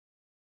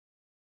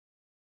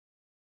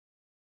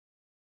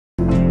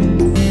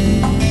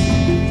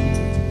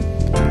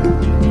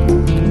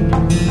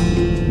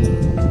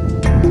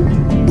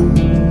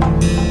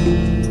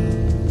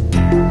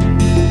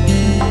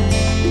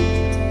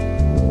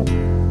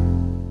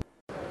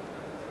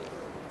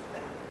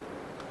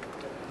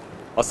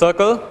a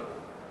circle,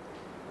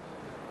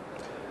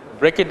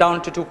 break it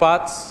down to two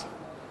parts,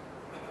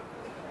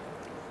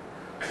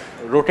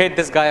 rotate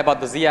this guy about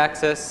the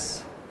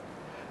z-axis,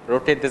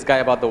 rotate this guy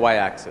about the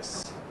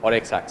y-axis or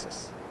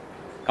x-axis,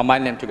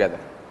 combine them together.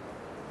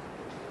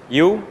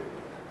 U,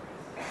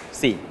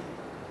 C.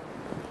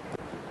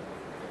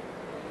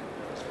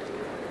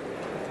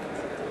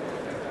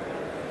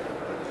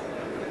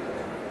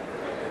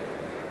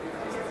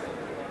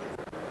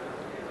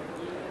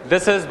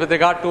 This is with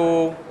regard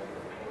to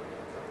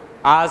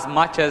as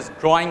much as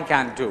drawing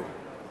can do.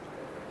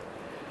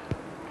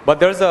 But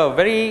there's a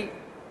very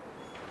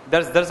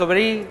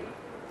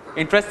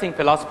interesting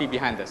philosophy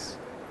behind this.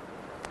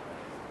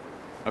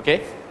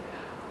 Okay?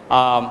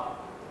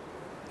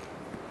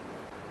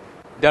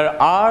 There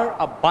are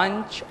a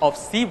bunch of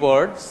C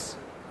words.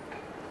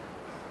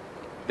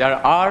 There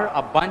are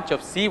a bunch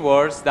of C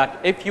words that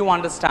if you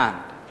understand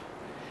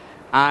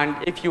and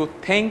if you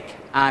think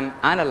and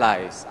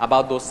analyze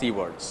about those C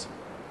words,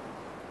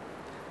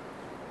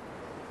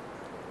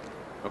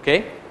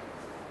 okay,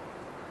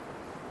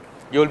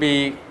 you'll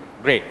be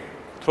great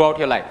throughout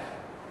your life,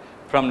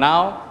 from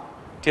now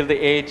till the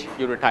age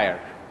you retire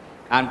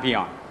and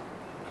beyond.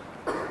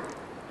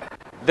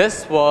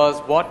 This was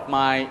what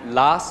my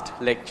last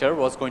lecture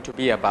was going to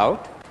be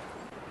about.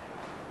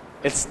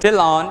 It's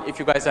still on if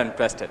you guys are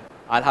interested.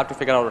 I'll have to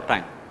figure out a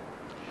time.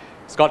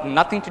 It's got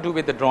nothing to do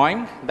with the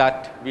drawing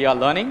that we are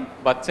learning,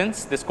 but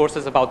since this course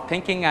is about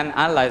thinking and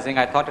analyzing,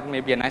 I thought it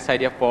may be a nice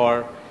idea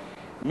for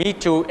me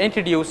to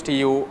introduce to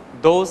you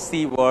those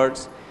C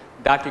words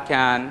that you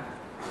can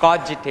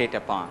cogitate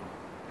upon.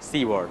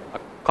 C word,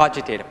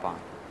 cogitate upon.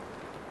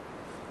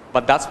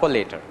 But that's for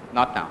later,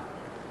 not now.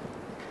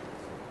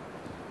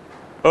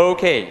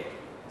 Okay.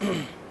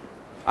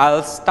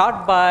 I'll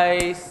start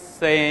by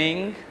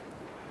saying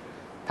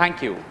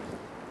thank you.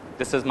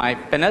 This is my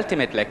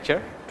penultimate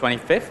lecture,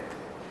 25th.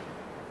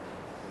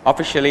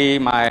 Officially,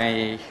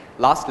 my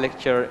last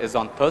lecture is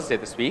on Thursday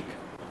this week.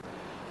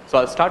 So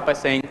I'll start by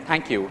saying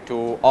thank you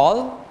to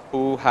all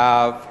who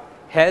have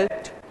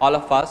helped all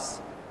of us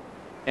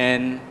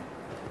in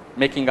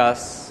making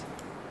us,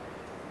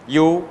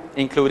 you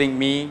including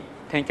me,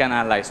 think and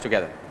analyze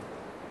together.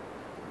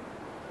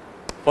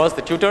 First,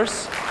 the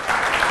tutors.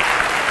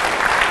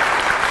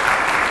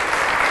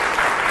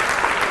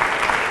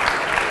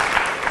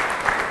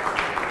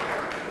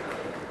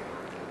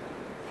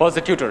 First,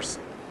 the tutors.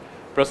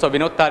 Professor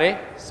Vinod Tare.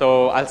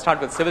 So I'll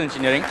start with civil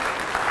engineering.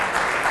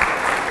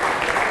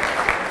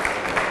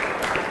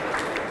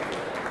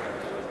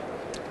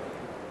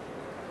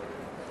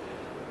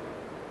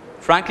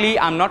 Frankly,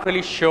 I'm not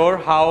really sure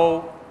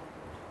how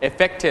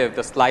effective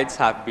the slides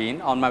have been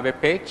on my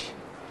webpage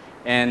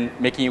in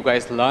making you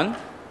guys learn.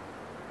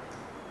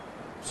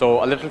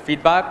 So a little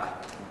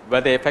feedback,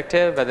 whether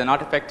effective, whether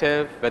not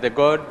effective, whether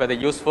good, whether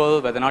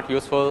useful, whether not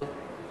useful.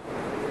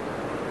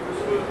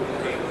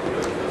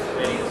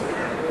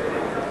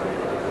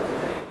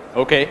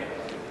 Okay.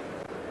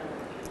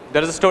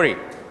 There is a story.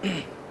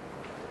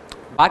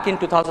 Back in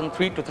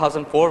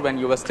 2003-2004, when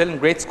you were still in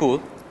grade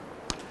school,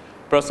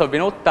 Professor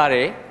Vinod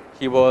Tare,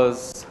 he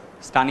was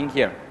standing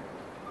here,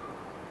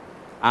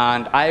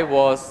 and I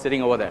was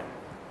sitting over there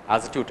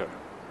as a tutor.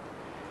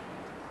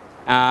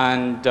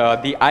 And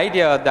the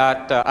idea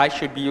that I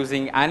should be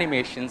using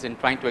animations in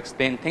trying to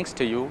explain things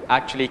to you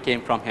actually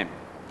came from him.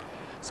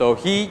 So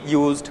he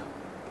used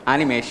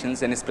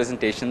animations in his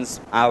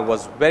presentations. I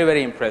was very,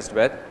 very impressed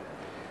with,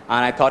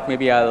 and I thought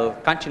maybe I'll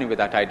continue with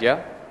that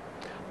idea.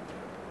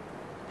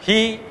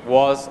 He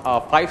was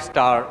a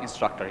 5-star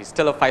instructor. He's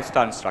still a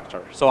 5-star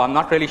instructor. So I'm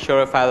not really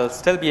sure if I'll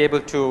still be able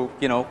to,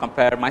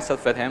 compare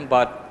myself with him,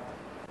 but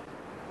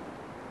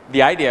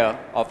the idea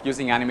of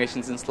using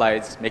animations in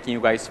slides, making you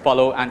guys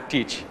follow and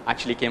teach,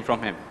 actually came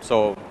from him.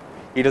 So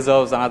he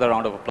deserves another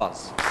round of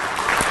applause.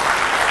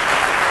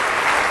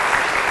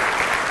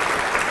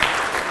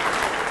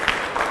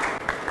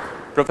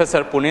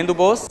 Professor Punendu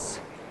Bose.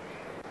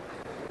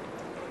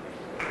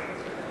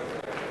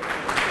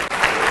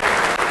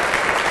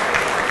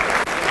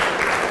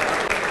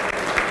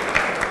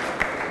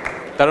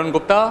 Tarun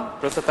Gupta,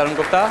 Professor Tarun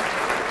Gupta.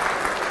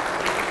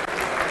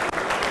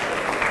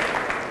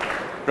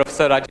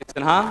 Professor Rajiv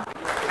Sinha.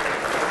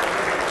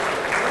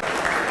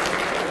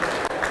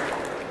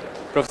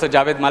 Professor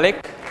Javed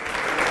Malik.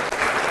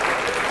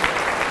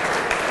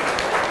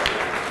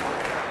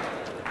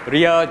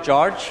 Ria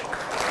George.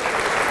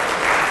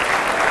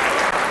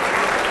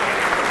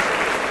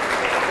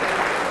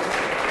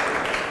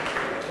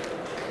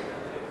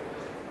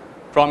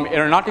 From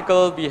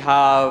aeronautical, we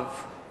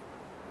have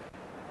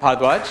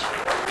Bhardwaj.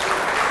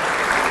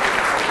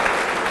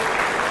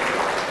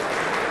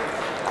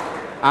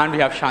 And we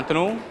have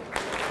Shantanu.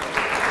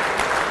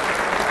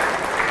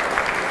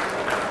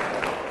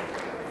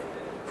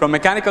 From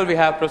mechanical, we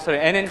have Professor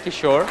N.N.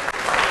 Kishore.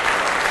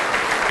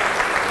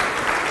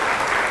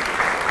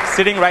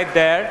 Sitting right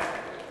there.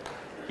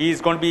 He's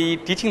going to be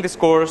teaching this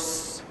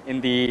course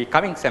in the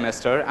coming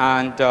semester.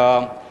 And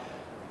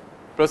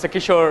Professor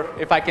Kishore,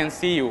 if I can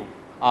see you,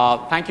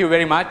 thank you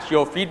very much.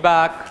 Your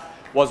feedback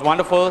was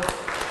wonderful.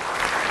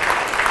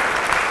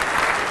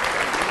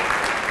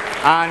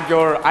 And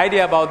your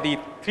idea about the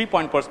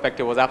 3-point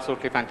perspective was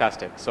absolutely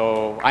fantastic.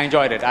 So I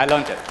enjoyed it. I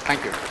learned it.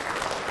 Thank you.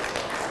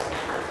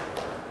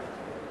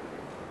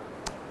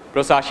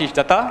 Professor Ashish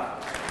Datta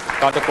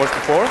taught the course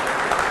before.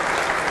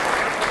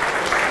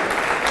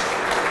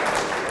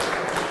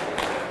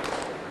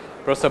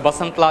 Professor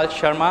Basantlal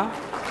Sharma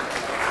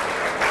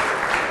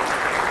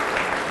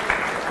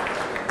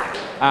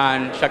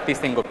and Shakti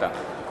Singh Gupta.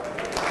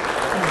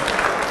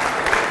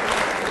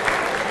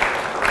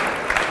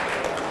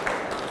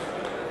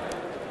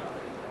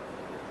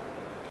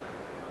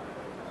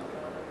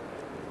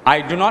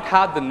 I do not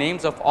have the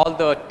names of all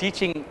the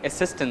teaching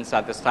assistants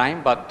at this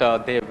time, but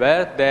they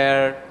were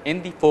there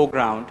in the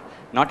foreground,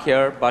 not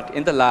here, but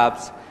in the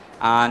labs,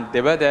 and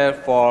they were there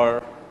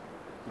for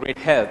great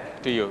help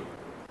to you.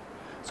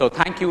 So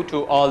thank you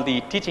to all the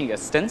teaching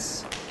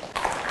assistants.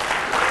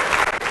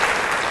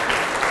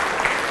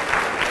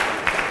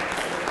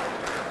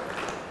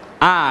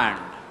 And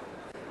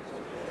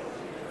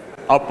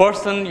a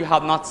person you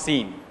have not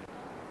seen,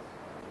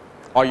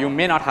 or you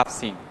may not have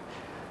seen.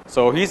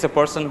 So he's a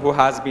person who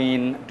has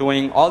been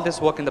doing all this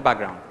work in the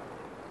background,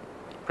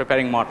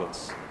 preparing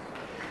models,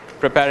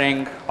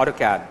 preparing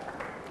AutoCAD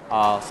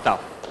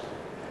stuff,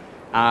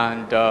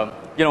 and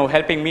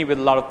helping me with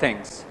a lot of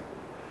things.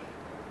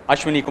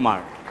 Ashwini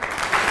Kumar.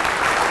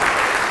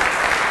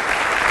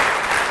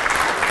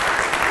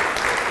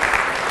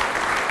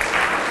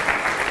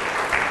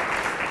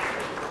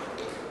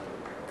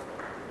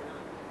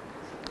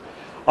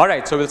 All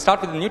right, so we'll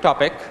start with a new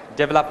topic,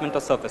 development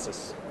of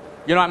surfaces.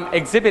 I'm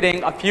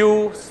exhibiting a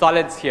few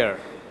solids here.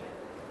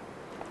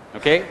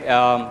 Okay,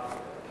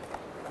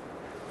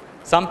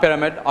 some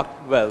pyramid,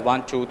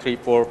 1, 2, 3,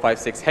 4, 5,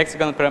 6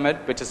 hexagonal pyramid,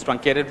 which is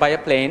truncated by a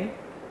plane.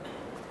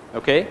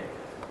 Okay,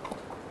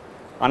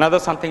 another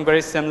something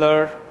very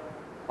similar,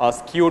 a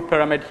skewed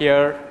pyramid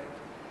here,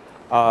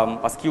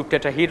 a skewed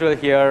tetrahedral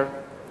here.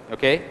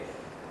 Okay,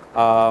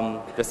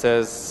 this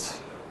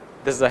is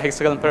a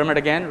hexagonal pyramid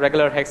again,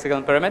 regular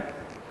hexagonal pyramid.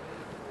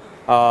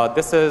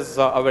 This is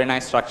a very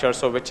nice structure,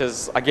 so which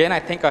is again I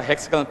think a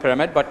hexagonal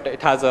pyramid, but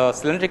it has a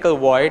cylindrical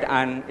void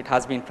and it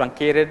has been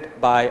truncated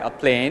by a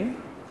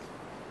plane.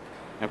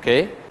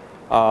 Okay,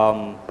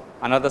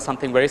 another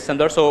something very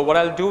similar. So what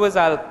I'll do is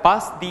I'll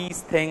pass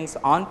these things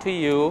on to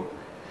you.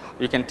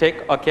 You can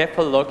take a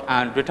careful look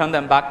and return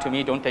them back to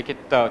me. Don't take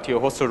it to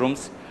your hostel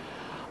rooms.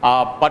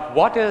 But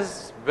what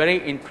is very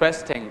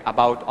interesting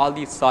about all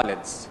these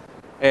solids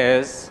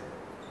is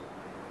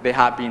they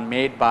have been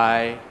made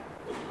by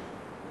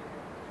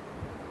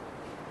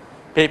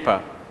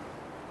paper,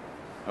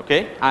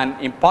 okay, and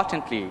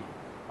importantly,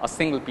 a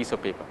single piece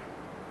of paper.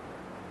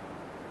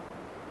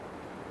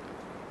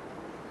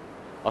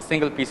 A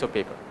single piece of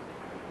paper.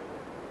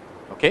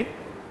 Okay.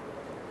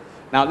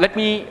 Now let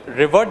me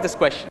revert this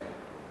question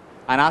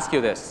and ask you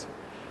this: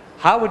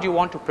 how would you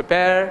want to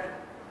prepare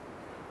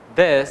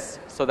this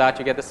so that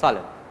you get the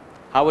solid?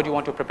 How would you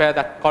want to prepare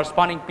that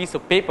corresponding piece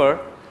of paper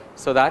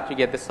so that you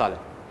get this solid?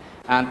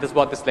 And this is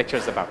what this lecture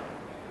is about.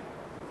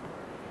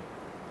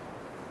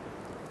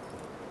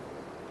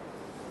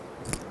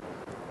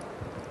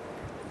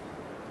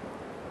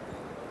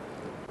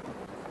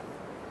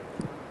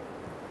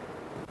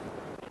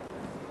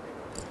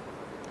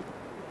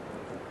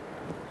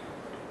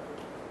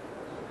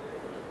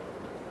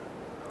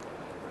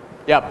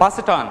 Yeah, pass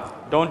it on.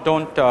 Don't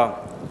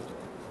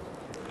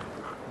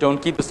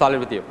keep the solid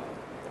with you.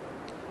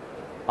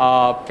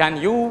 Can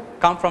you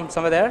come from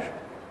somewhere there?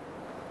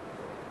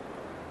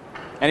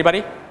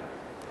 Anybody?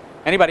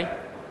 Anybody?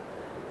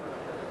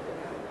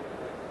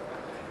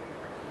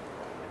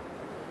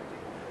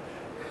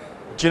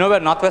 Do you know where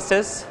Northwest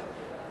is?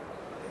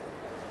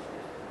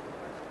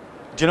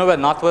 Do you know where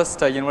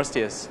Northwest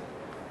University is?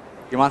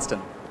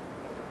 Evanston.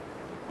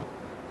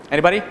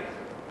 Anybody?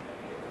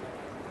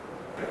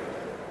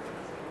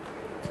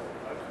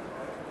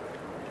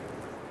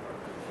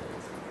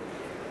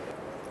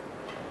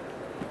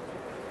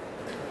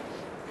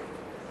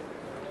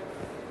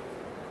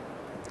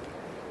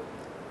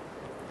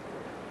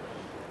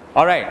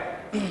 All right.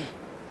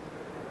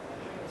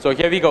 So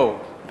here we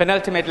go.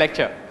 Penultimate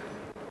lecture.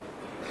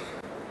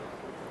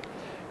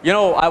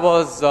 I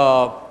was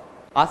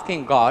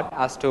asking God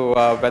as to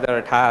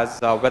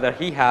whether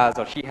he has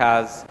or she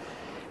has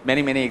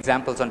many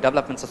examples on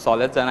developments of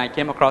solids, and I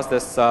came across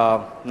this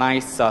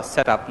nice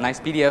setup, nice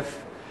PDF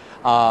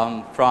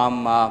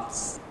from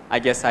I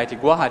guess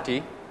IIT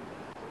Guwahati.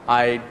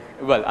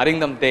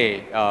 Aringdam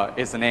Dey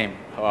is the name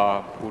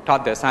who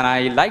taught this, and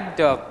I liked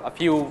a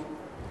few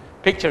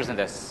pictures in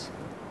this.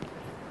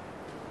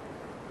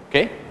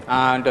 Okay,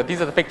 and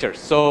these are the pictures.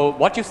 So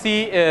what you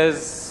see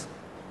is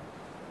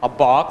a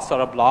box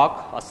or a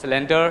block, a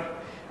cylinder,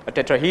 a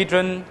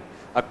tetrahedron,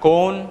 a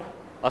cone,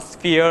 a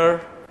sphere,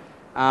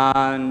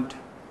 and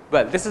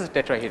this is a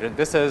tetrahedron.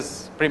 This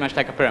is pretty much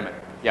like a pyramid.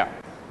 Yeah.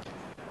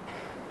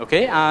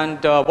 Okay,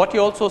 and what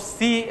you also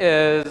see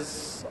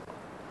is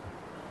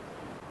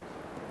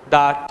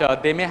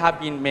that they may have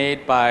been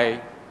made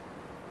by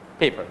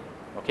paper.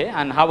 Okay,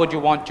 and how would you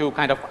want to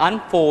kind of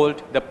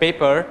unfold the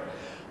paper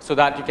so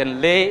that you can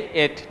lay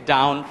it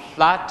down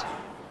flat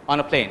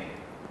on a plane.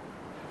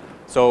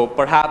 So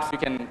perhaps you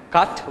can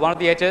cut one of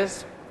the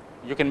edges.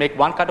 You can make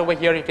one cut over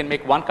here, you can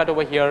make one cut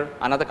over here,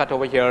 another cut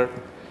over here,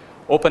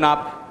 open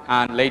up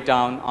and lay it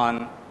down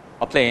on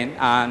a plane,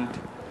 and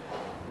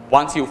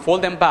once you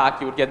fold them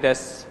back, you would get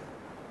this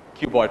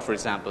cuboid, for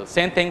example.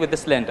 Same thing with the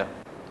cylinder.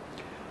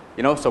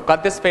 So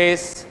cut this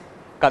face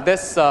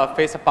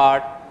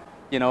apart,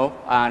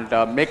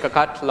 and make a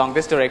cut along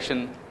this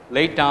direction,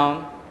 lay it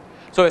down.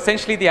 So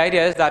essentially the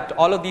idea is that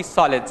all of these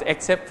solids,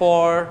 except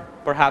for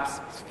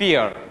perhaps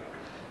sphere,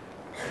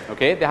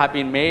 okay, they have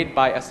been made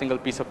by a single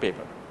piece of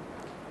paper.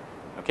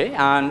 Okay,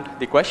 and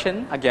the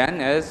question again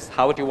is,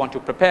 how would you want to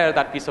prepare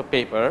that piece of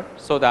paper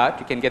so that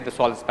you can get the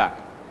solids back?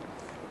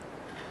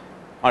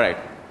 All right,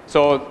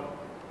 so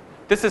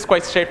this is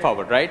quite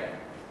straightforward, right?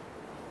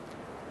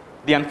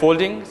 The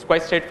unfolding is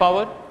quite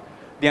straightforward.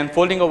 The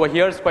unfolding over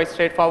here is quite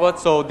straightforward.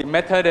 So the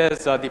method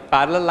is the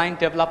parallel line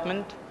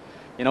development,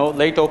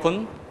 lay it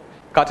open,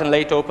 cut and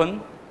lay it open.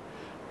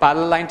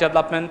 Parallel line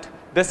development,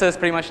 this is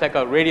pretty much like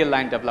a radial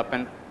line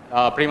development,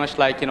 pretty much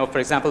like, for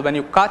example, when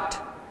you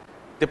cut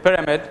the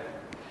pyramid,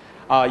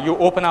 you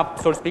open up,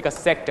 so to speak, a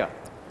sector.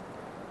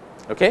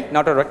 Okay,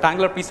 not a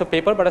rectangular piece of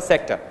paper, but a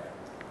sector.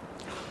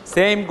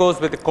 Same goes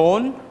with the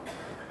cone,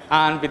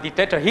 and with the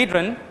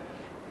tetrahedron,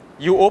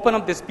 you open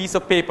up this piece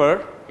of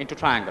paper into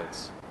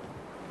triangles.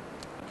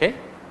 Okay,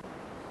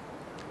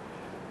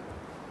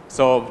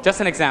 so just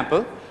an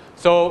example.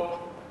 So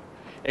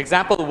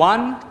example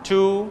 1,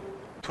 2,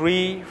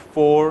 3,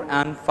 4,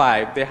 and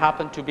 5, they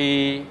happen to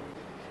be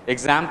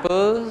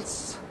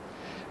examples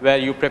where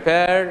you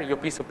prepare your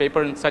piece of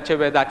paper in such a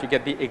way that you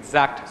get the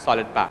exact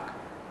solid back.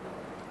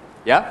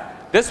 Yeah,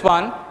 this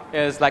one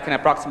is like an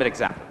approximate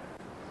example.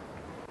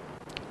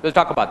 We'll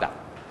talk about that.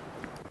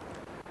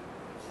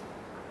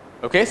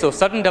 Okay, so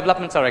certain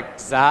developments are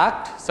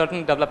exact,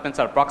 certain developments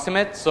are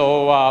approximate.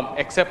 So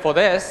except for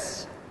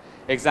this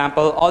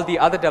example, all the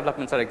other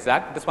developments are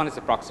exact. This one is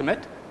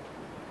approximate,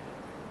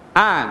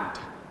 and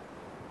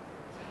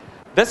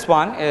this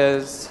one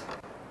is,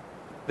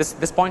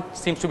 this point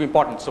seems to be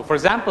important. So for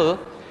example,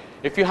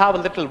 if you have a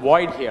little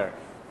void here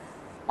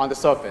on the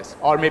surface,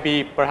 or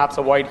maybe perhaps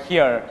a void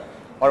here,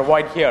 or a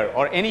void here,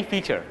 or any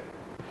feature,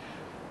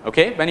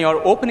 okay, when you are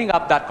opening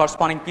up that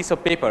corresponding piece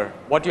of paper,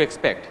 what do you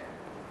expect?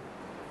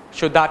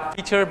 Should that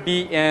feature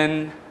be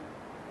in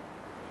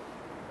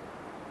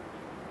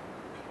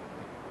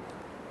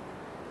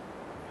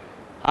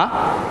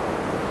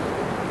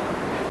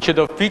should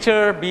the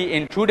feature be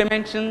in true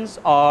dimensions,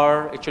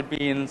 or it should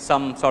be in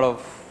some sort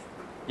of,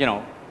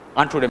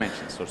 untrue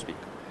dimensions, so to speak,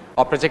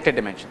 or projected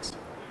dimensions?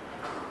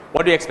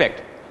 What do you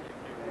expect?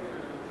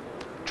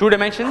 True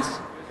dimensions?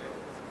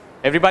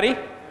 Everybody?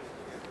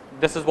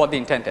 This is what the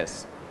intent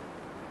is.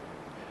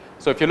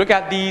 So if you look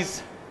at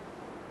these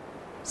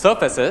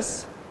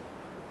surfaces,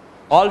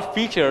 all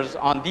features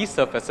on these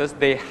surfaces,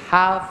 they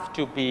have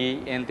to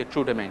be in the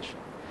true dimension,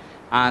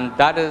 and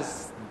that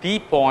is the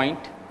point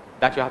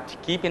that you have to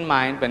keep in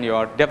mind when you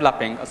are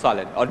developing a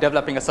solid or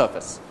developing a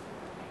surface.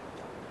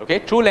 Okay,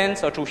 true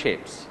lengths or true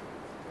shapes.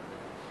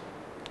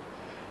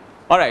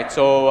 All right,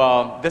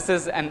 so this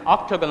is an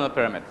octagonal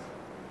pyramid.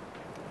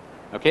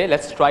 Okay,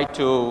 let's try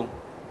to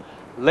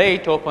lay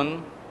it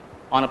open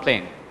on a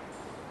plane.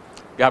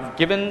 You have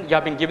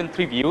been given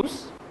three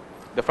views: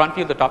 the front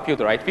view, the top view,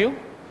 the right view.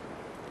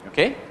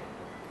 Okay.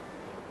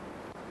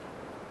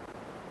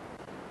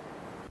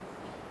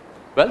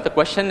 Well, the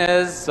question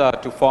is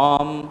to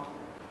form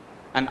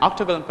an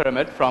octagonal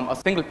pyramid from a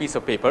single piece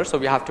of paper. So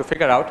we have to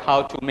figure out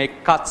how to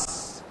make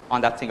cuts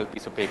on that single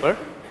piece of paper.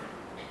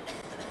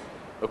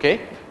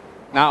 Okay.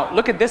 Now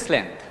look at this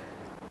length,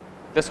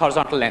 this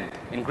horizontal length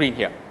in green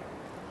here.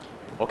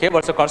 Okay,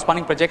 what's the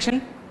corresponding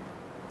projection?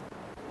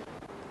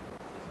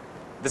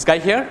 This guy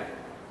here?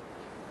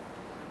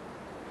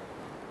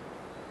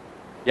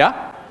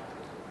 Yeah?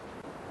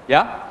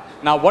 Yeah?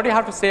 Now what do you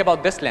have to say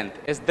about this length?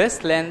 Is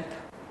this length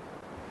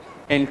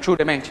in true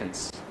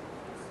dimensions?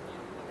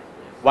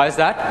 Why is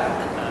that?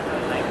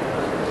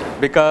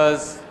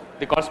 Because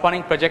the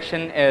corresponding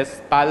projection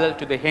is parallel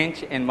to the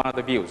hinge in one of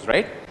the views,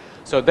 right?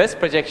 So this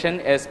projection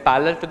is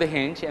parallel to the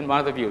hinge in one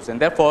of the views, and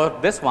therefore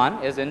this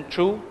one is in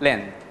true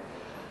length.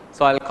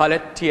 So I'll call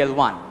it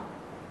TL1.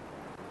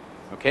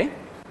 Okay?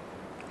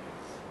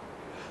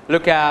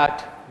 Look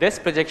at this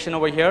projection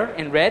over here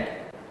in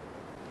red.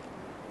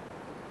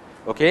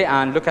 Okay,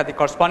 and look at the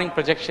corresponding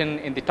projection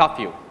in the top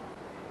view.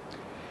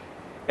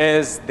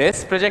 Is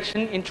this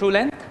projection in true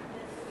length?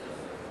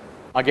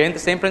 Again, the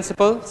same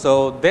principle.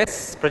 So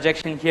this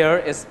projection here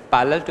is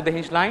parallel to the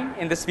hinge line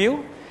in this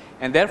view,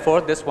 and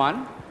therefore this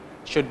one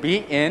should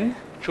be in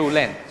true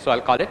length. So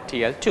I'll call it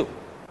TL2.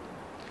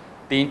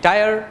 The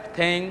entire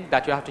thing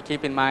that you have to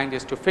keep in mind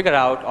is to figure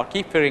out or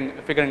keep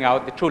figuring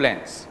out the true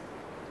lengths.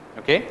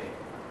 Okay?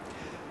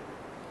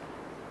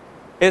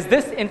 Is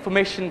this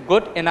information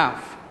good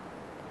enough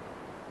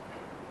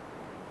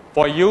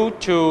for you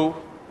to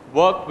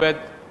work with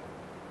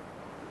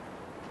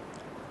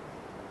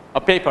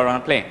a paper on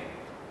a plane?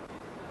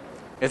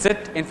 Is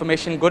it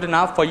information good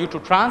enough for you to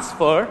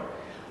transfer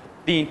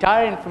the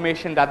entire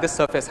information that this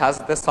surface has,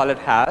 this solid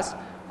has,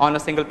 on a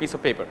single piece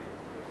of paper?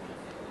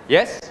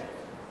 Yes?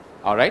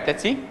 All right,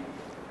 let's see.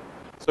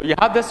 So you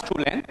have this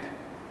true length,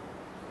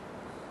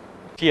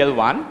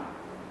 TL1,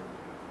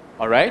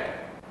 all right.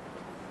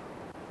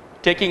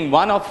 Taking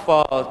one of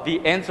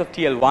the ends of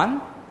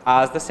TL1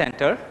 as the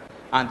center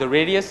and the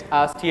radius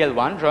as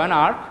TL1, draw an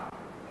arc,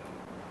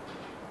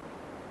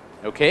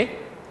 okay.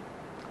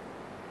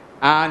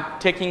 And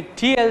taking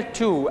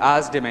TL2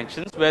 as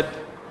dimensions with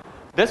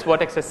this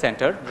vertex as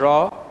center,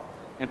 draw,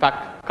 in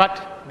fact,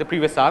 cut the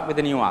previous arc with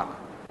a new arc.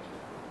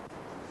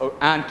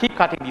 And keep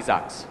cutting these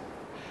arcs.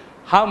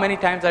 How many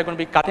times are you going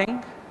to be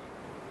cutting?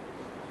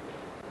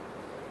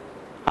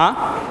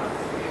 Huh?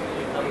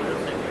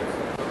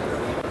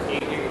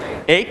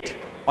 8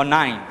 or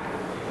 9?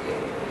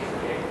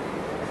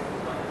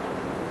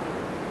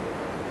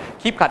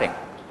 Keep cutting.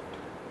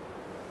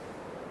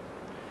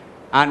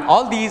 And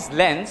all these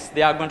lengths,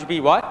 they are going to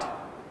be what?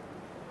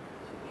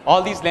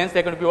 All these lengths, they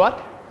are going to be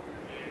what?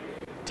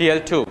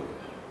 TL2.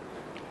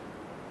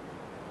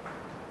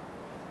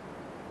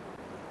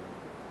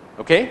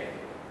 Okay?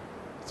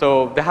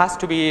 So there have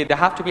to be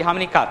how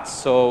many cuts?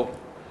 So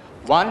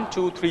 1,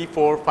 2, 3,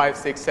 4, 5,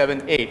 6,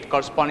 7, 8,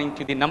 corresponding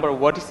to the number of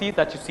vertices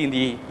that you see in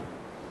the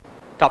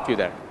top view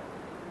there.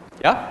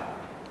 Yeah?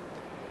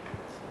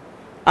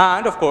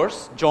 And of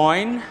course,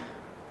 join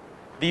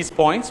these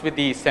points with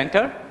the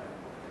center.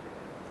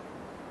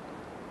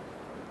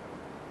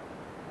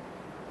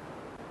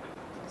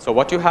 So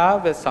what you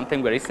have is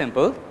something very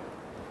simple.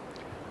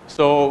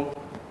 So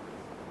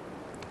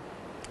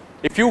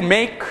if you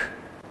make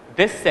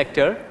this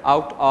sector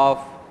out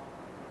of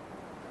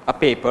a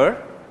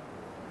paper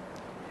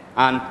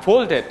and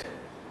fold it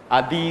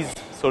at these,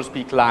 so to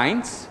speak,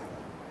 lines,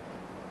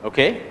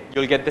 okay,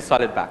 you'll get this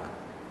solid back.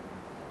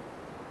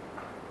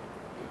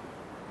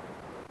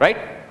 Right?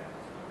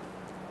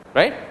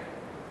 Right?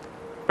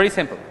 Pretty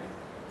simple.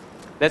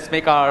 Let's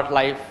make our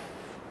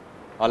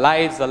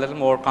lives a little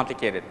more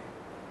complicated.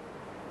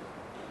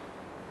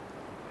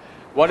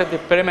 What if the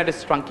pyramid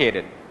is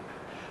truncated?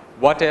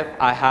 What if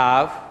I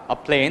have a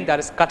plane that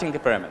is cutting the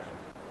pyramid?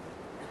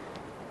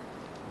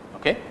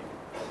 Okay?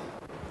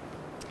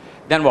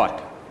 Then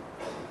what?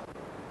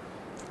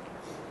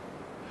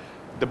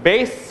 The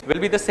base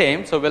will be the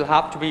same, so we'll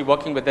have to be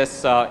working with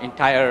this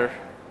entire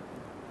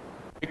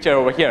picture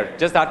over here.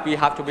 Just that we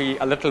have to be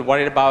a little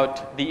worried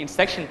about the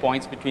intersection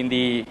points between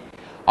the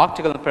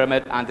octagonal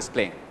pyramid and this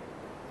plane.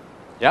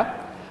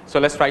 Yeah? So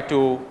let's try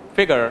to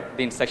figure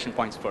the intersection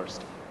points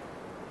first.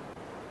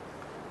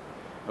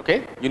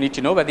 Okay? You need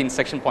to know where the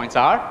intersection points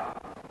are.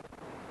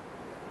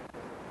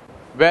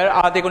 Where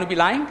are they going to be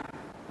lying?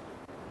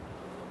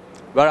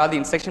 Where are the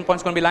intersection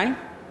points going to be lying?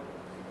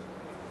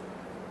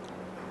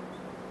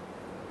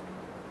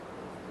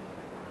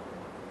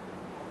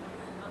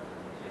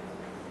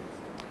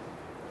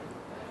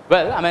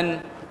 Well, I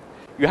mean,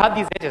 you have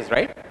these edges,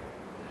 right?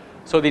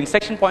 So the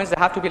intersection points, they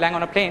have to be lying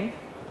on a plane,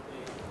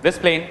 this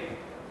plane,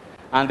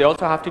 and they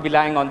also have to be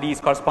lying on these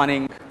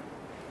corresponding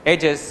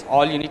edges.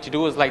 All you need to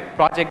do is like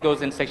project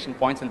those intersection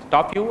points in the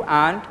top view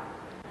and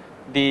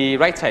the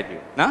right side view.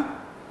 Nah?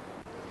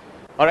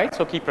 All right,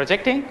 so keep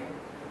projecting.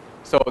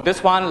 So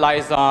this one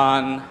lies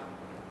on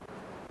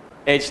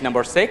edge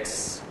number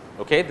 6.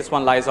 Okay, this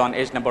one lies on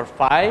edge number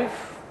 5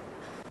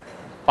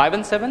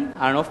 and 7.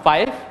 I don't know,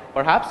 5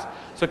 perhaps.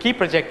 So keep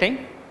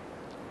projecting.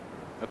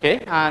 Okay,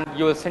 and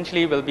you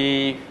essentially will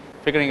be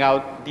figuring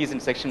out these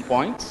intersection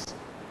points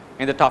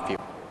in the top view.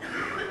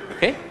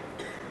 Okay,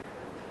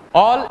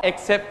 all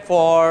except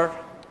for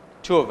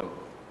 2 of them.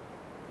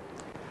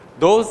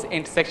 Those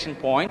intersection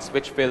points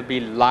which will be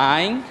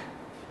lying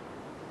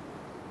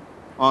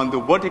on the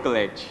vertical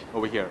edge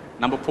over here,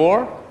 number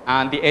 4,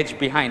 and the edge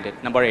behind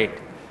it, number 8.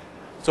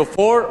 So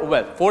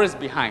 4 is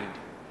behind.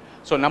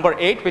 So number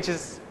 8, which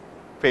is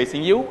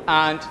facing you,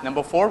 and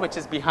number 4, which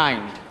is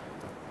behind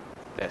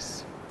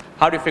this.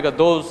 How do you figure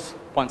those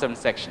points of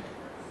intersection?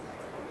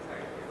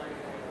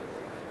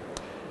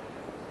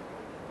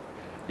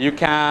 You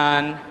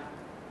can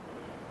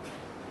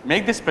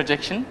make this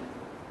projection,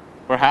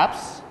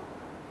 perhaps.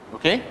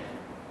 Okay?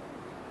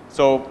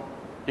 So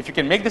if you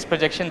can make this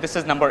projection, this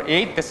is number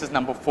 8, this is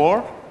number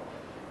 4.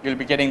 You'll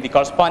be getting the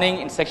corresponding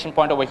intersection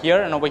point over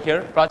here and over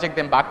here. Project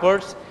them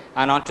backwards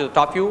and onto the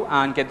top view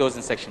and get those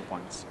intersection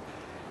points.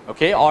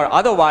 Okay? Or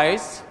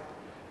otherwise,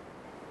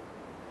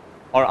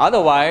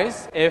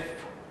 if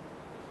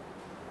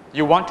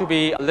you want to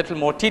be a little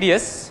more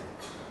tedious,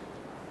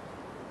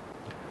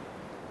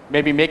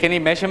 maybe make any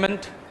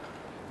measurement,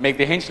 make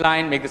the hinge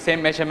line, make the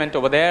same measurement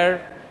over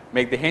there,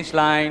 make the hinge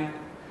line,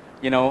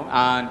 you know,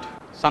 and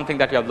something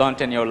that you have learned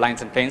in your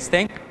lines and planes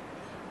thing.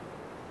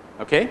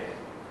 Okay?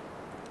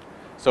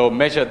 So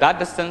measure that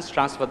distance,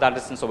 transfer that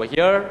distance over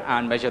here,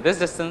 and measure this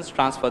distance,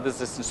 transfer this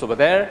distance over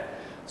there.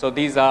 So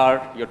these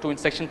are your 2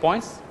 intersection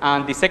points.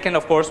 And the second,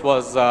 of course,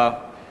 was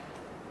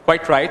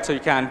quite right. So you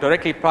can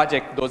directly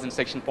project those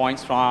intersection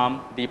points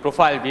from the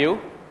profile view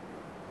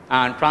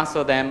and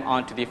transfer them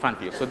onto the front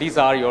view. So these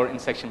are your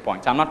intersection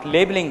points. I'm not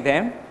labeling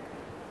them.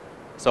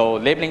 So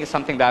labeling is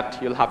something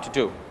that you'll have to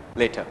do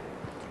later.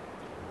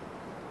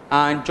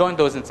 And join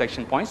those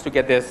intersection points to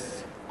get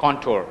this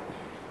contour.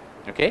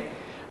 Okay.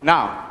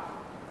 Now,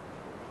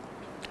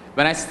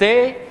 when I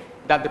say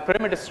that the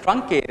pyramid is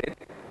truncated,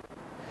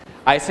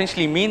 I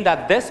essentially mean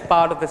that this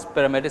part of this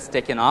pyramid is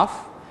taken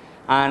off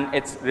and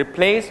it's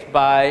replaced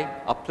by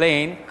a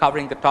plane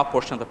covering the top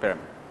portion of the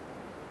pyramid.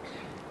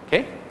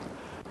 Okay?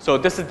 So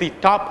this is the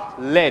top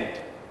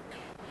lid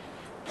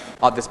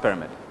of this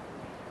pyramid.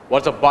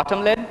 What's the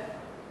bottom lid?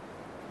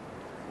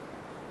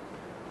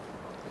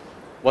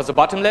 What's the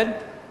bottom lid?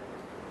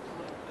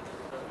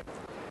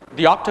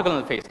 The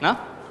octagonal face, no?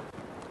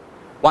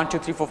 1, 2,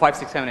 3, 4, 5,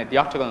 6, 7, 8, the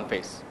octagonal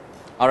face.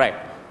 All right.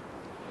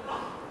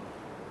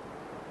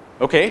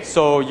 Okay,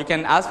 so you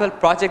can as well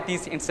project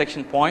these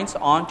intersection points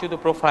onto the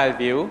profile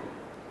view.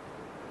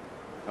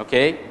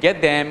 Okay,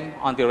 get them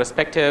on the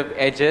respective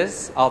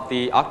edges of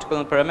the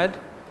octagonal pyramid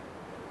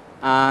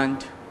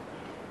and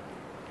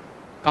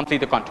complete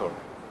the contour.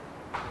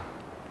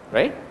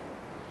 Right?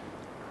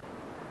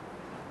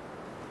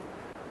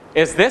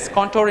 Is this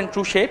contour in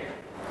true shape?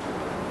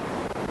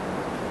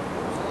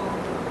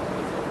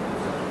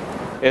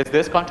 Is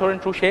this contour in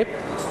true shape?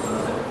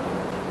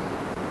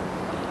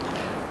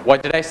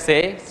 What did I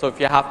say? So if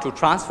you have to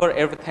transfer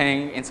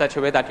everything in such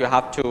a way that you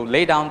have to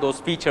lay down those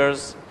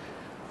features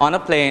on a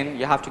plane,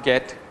 you have to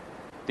get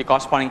the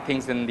corresponding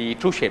things in the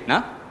true shape,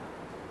 no?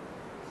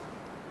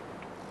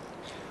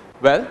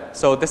 Well,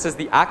 so this is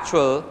the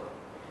actual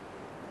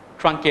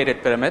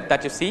truncated pyramid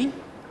that you see.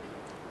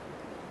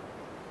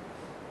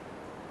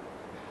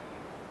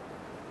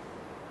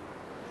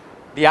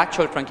 The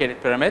actual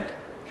truncated pyramid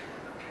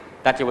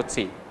that you would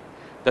see.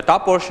 The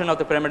top portion of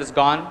the pyramid is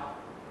gone.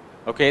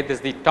 Okay, this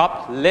is the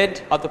top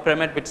lid of the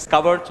pyramid which is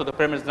covered, so the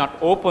pyramid is not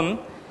open,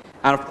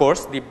 and of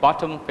course the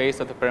bottom face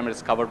of the pyramid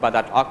is covered by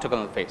that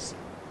octagonal face.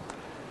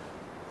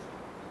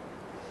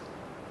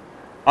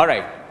 All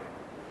right.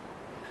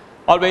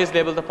 Always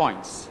label the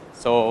points.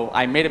 So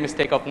I made a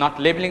mistake of not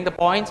labeling the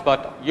points,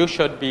 but you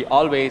should be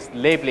always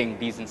labeling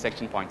these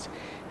intersection points.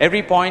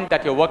 Every point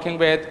that you're working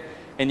with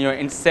in your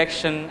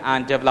intersection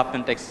and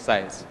development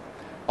exercise,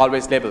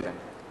 always label them.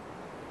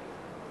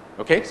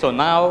 Okay, so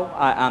now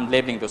I am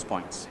labeling those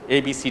points. A,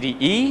 B, C, D,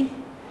 E.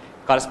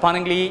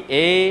 Correspondingly,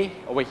 A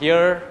over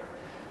here,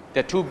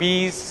 the two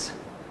B's,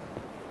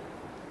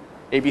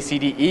 A, B, C,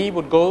 D, E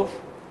would go,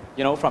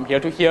 from here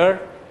to here.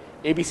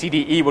 A, B, C,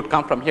 D, E would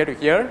come from here to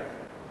here.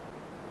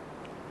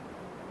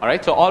 All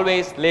right, so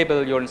always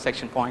label your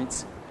intersection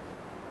points.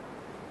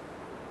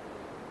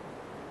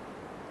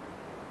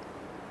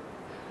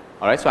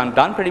 All right, so I'm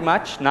done pretty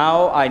much.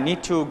 Now I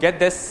need to get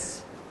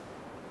this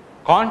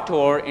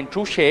contour in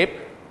true shape.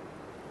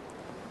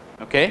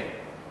 Okay.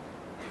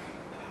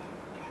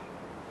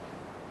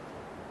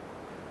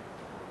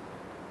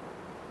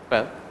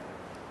 Well,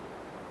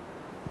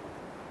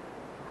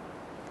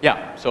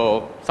 yeah,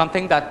 so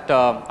something that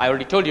I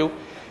already told you,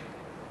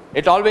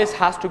 it always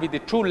has to be the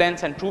true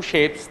lengths and true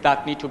shapes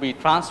that need to be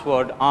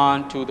transferred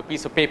onto the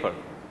piece of paper.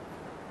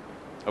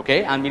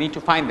 Okay, and we need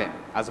to find them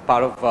as a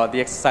part of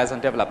the exercise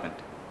and development.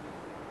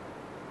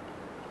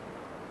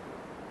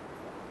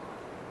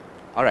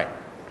 All right.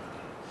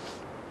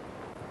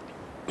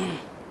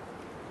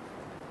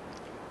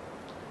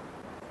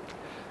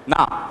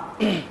 Now,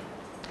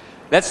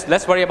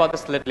 let's worry about the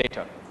slit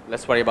later.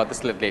 Let's worry about the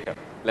slit later.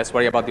 Let's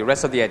worry about the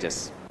rest of the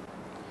edges.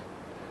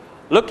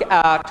 Look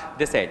at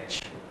this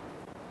edge.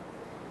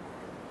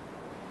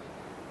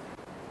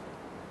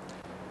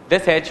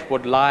 This edge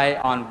would lie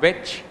on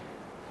which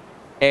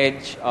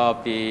edge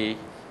of the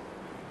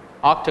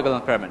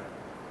octagonal pyramid?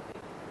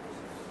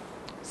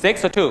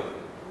 6 or 2?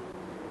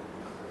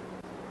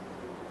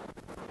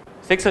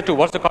 6 or 2.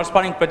 What's the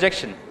corresponding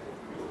projection?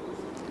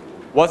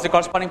 What's the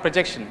corresponding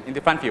projection in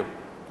the front view?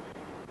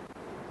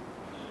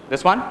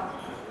 This one?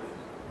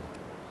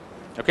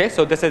 Okay,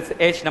 so this is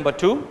edge number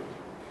 2.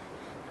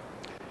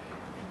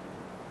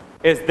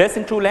 Is this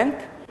in true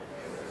length?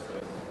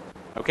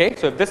 Okay,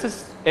 so if this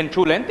is in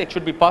true length, it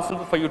should be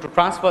possible for you to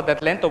transfer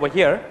that length over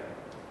here.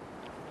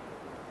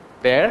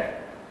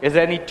 There. Is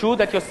there any 2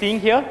 that you're seeing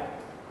here?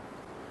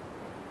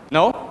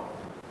 No?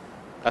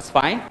 That's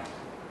fine.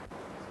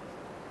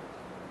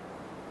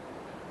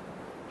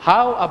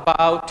 How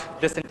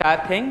about this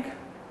entire thing?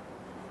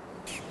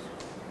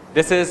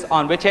 This is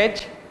on which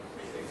edge?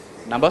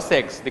 Number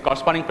 6. The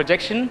corresponding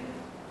projection.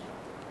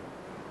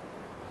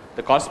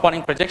 The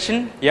corresponding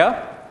projection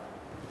here.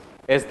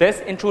 Is this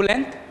in true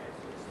length?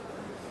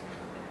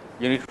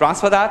 You need to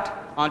transfer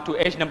that onto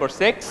edge number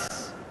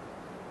 6.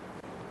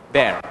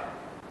 There.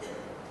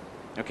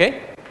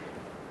 Okay?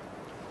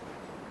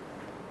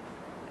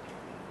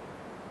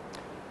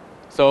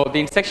 So the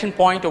intersection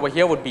point over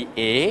here would be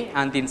A,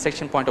 and the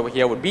intersection point over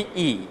here would be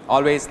E.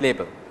 Always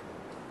label.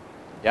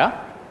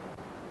 Yeah?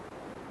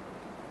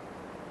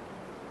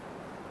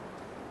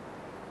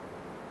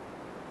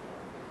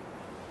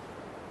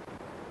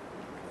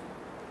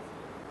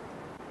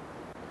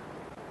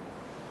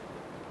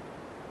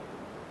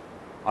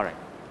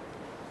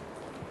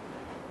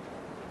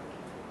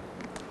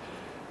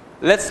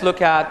 Let's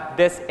look at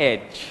this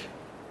edge,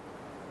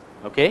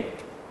 okay,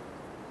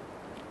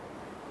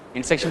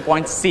 intersection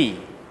point C.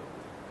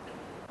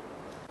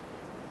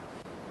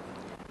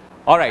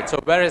 All right, so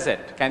where is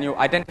it? Can you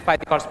identify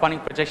the corresponding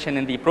projection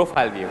in the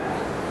profile view?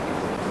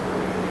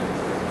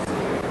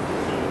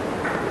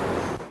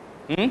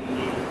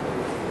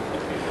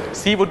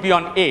 C would be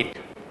on 8,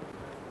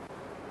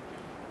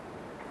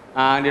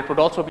 and it would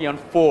also be on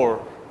 4.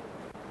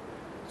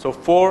 So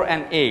 4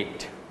 and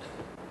 8.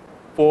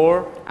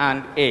 4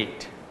 and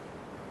 8.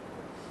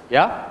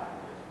 Yeah?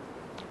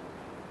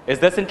 Is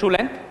this in true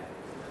length?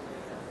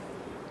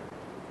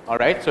 All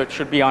right, so it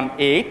should be on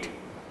 8.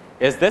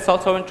 Is this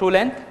also in true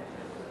length?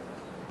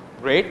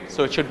 Great,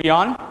 so it should be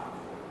on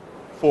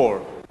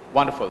 4.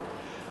 Wonderful.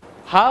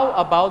 How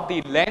about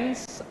the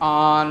lengths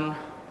on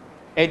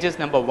edges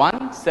number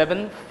 1,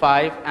 7,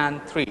 5,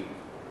 and 3?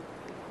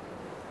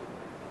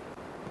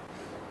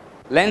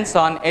 Lengths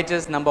on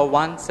edges number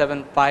 1,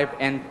 7, 5,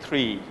 and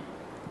 3.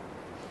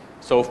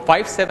 So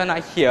 5, 7 are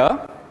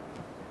here,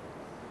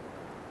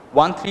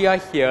 1, 3 are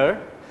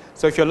here.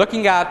 So if you're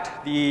looking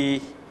at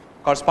the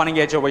corresponding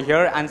edge over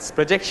here and its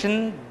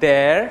projection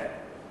there,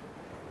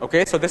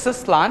 okay, so this is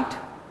slant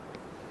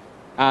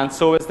and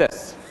so is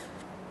this.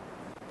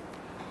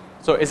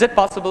 So is it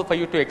possible for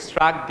you to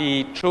extract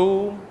the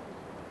true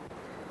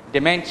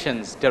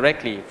dimensions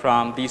directly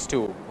from these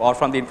two or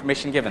from the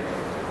information given?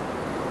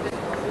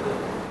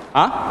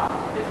 Huh?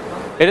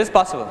 It is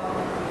possible.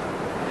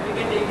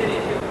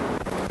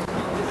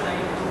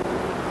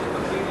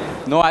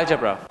 No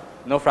algebra,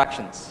 no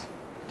fractions,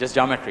 just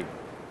geometry.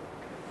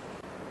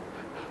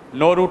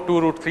 No root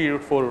 2, root 3,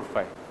 root 4, root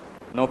 5.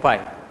 No pi,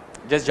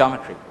 just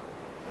geometry.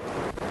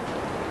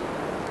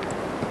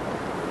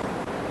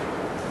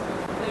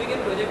 So we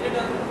can project it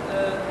on,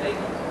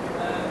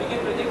 we can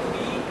project B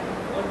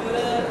onto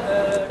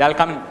the... Yeah,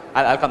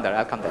 I'll come there.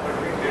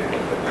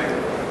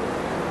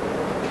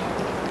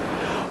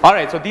 All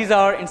right, so these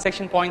are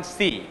intersection points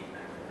C,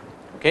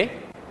 okay?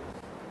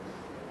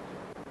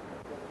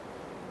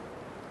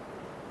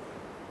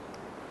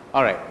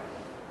 All right,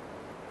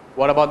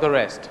 what about the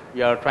rest?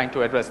 We are trying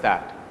to address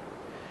that.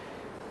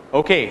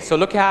 Okay, so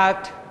look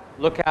at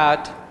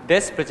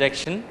this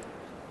projection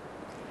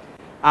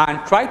and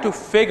try to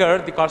figure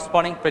the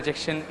corresponding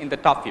projection in the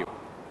top view.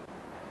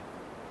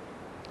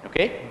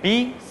 Okay,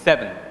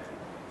 B7.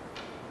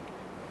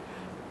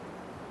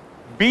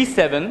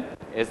 B7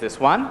 is this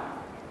one.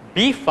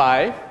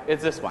 B5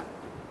 is this one.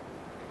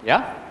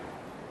 Yeah?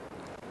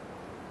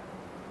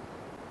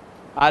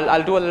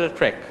 I'll do a little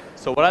trick.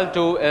 So what I'll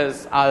do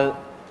is I'll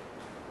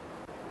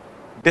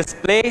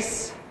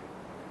displace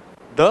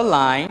the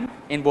line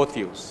in both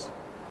views.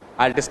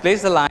 I'll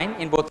displace the line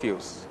in both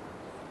views.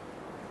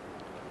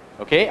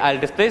 Okay, I'll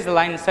displace the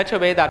line in such a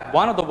way that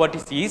one of the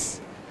vertices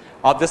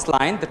of this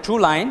line, the true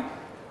line,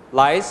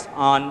 lies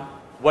on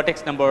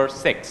vertex number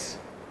 6.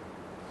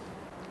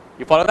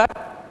 You follow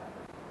that?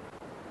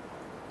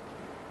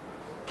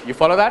 You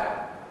follow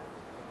that?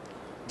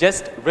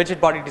 Just rigid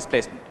body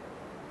displacement.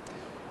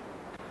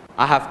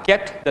 I have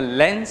kept the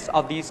lengths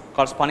of these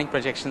corresponding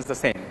projections the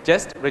same,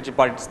 just rigid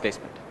body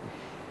displacement.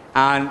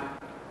 And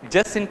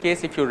just in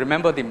case if you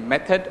remember the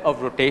method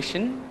of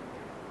rotation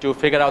to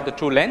figure out the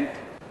true length,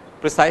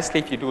 precisely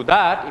if you do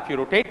that, if you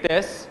rotate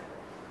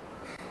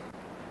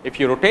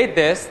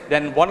this,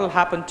 then what will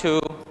happen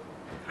to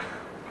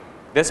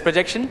this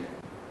projection?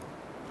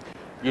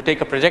 You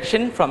take a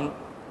projection from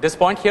this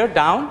point here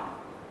down,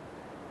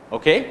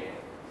 okay?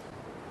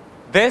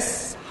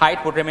 This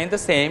height would remain the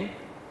same,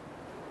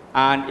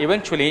 and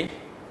eventually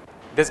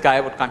this guy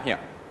would come here.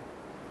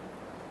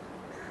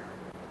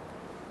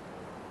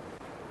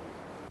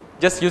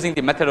 Just using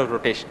the method of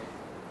rotation.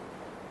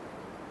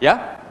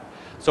 Yeah?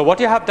 So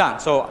what you have done,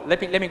 so let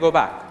me go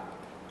back.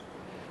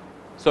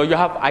 So you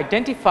have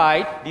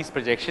identified these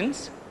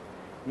projections,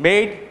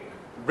 made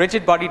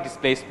rigid body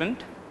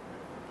displacement,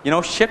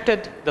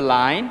 shifted the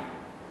line,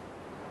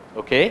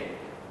 okay,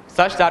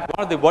 such that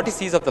one of the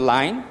vertices of the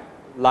line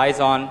lies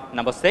on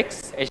number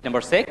 6, edge number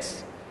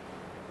 6.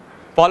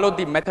 Follow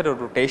the method of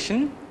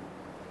rotation.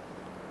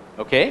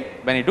 Okay,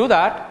 when you do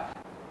that,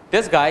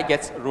 this guy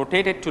gets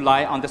rotated to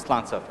lie on the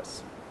slant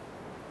surface.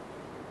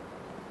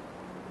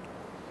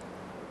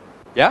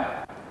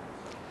 Yeah?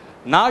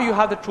 Now you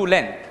have the true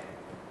length.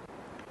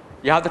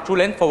 You have the true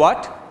length for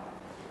what?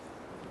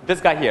 This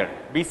guy here,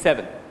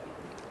 B7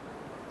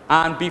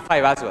 and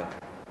B5 as well.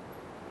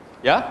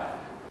 Yeah?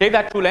 Take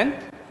that true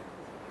length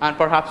and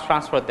perhaps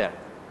transfer it there.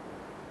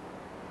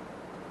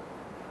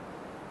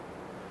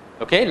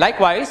 Okay,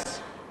 likewise,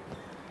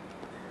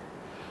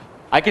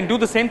 I can do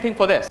the same thing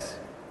for this.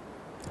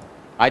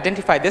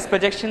 Identify this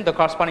projection, the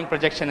corresponding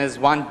projection is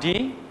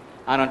 1D,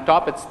 and on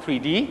top it's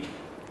 3D,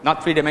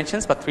 not 3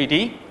 dimensions but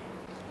 3D.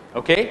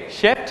 Okay,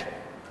 shift,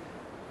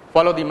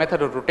 follow the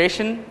method of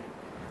rotation.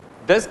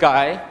 This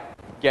guy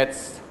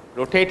gets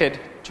rotated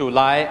to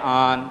lie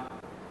on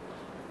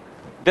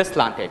this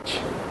slant edge.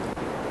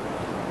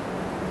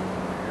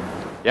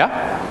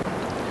 Yeah?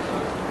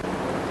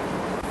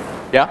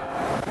 Yeah?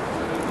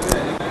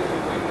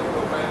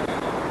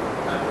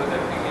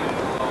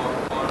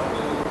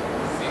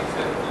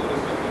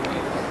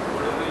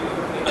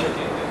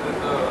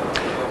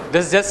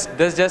 This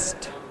is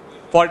just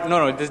for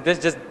this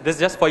is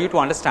just for you to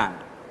understand.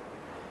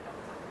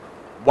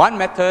 One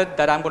method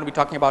that I'm going to be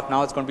talking about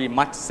now is going to be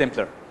much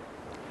simpler.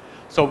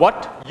 So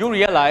what you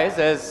realize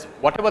is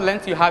whatever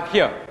lens you have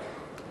here,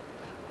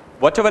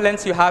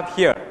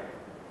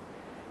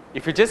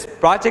 if you just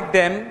project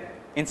them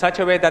in such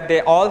a way that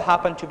they all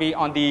happen to be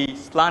on the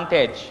slant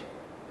edge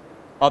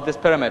of this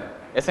pyramid,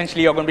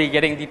 essentially you're going to be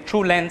getting the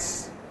true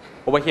lens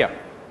over here.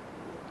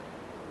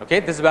 Okay,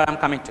 this is where I'm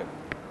coming to.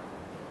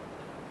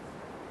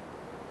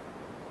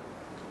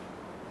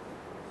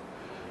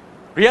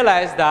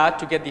 Realize that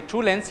to get the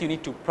true lens, you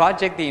need to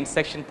project the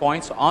intersection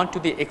points onto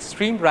the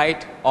extreme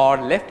right or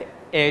left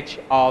edge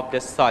of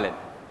this solid.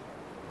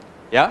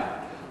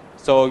 Yeah?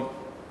 So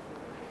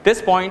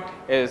this point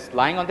is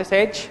lying on this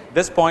edge.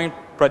 This point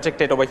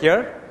projected over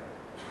here.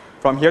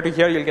 From here to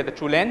here, you'll get the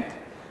true length.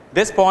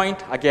 This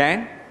point,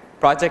 again,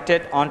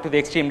 projected onto the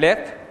extreme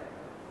left,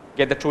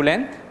 get the true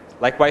length.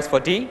 Likewise for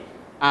D,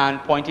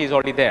 and point E is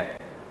already there.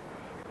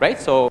 Right?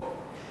 So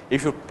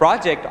if you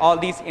project all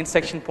these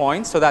intersection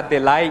points so that they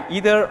lie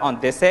either on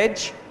this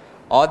edge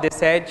or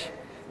this edge,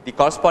 the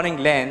corresponding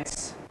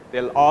lens,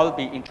 they'll all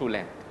be in true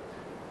length.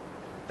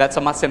 That's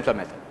a much simpler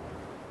method.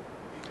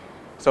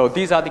 So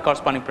these are the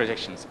corresponding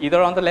projections,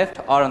 either on the left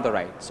or on the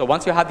right. So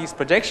once you have these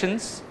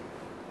projections,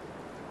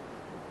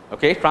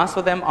 okay,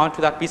 transfer them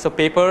onto that piece of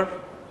paper,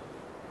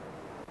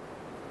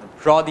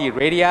 draw the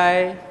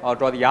radii or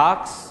draw the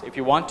arcs if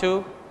you want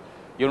to.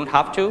 You don't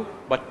have to,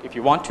 but if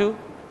you want to,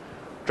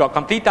 draw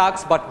complete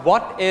arcs. But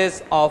what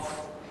is of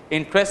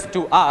interest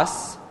to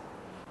us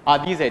are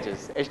these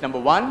edges, edge number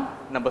 1,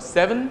 number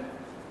 7,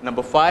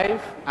 number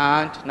 5,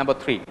 and number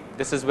 3.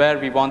 This is where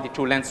we want the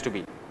true lens to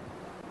be.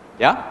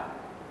 Yeah?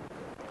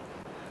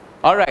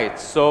 All right,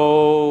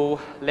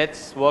 so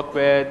let's work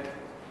with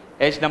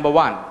edge number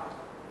 1.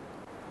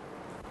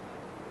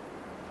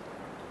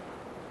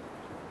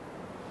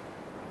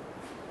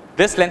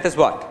 This length is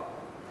what?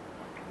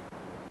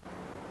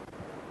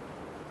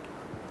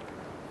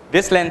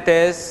 This length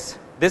is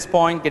this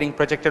point getting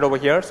projected over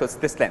here, so it's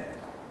this length.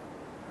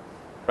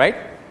 Right?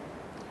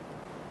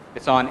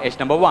 It's on edge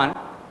number 1.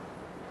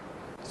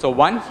 So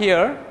one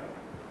here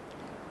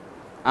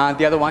and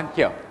the other one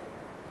here.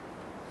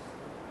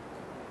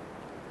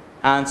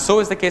 And so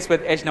is the case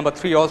with edge number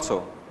 3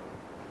 also.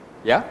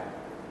 Yeah?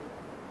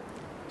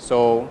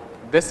 So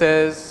this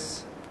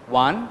is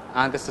 1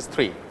 and this is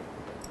 3.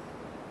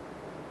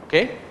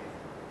 Okay?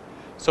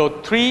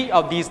 So 3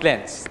 of these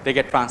lengths, they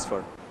get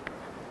transferred.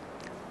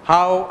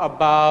 How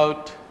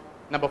about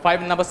number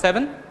 5 and number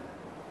 7?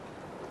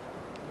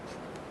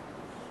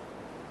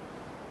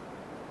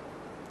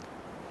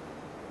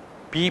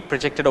 P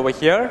projected over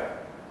here.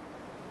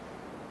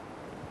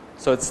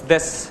 So it's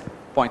this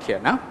point here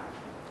now.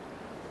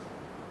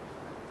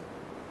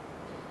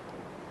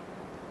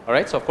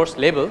 Alright, so of course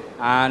label,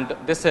 and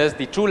this is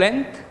the true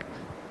length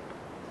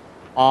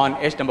on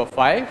edge number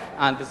 5,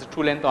 and this is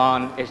true length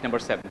on edge number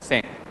 7.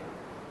 Same.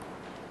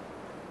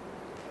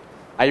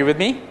 Are you with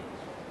me?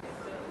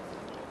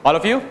 All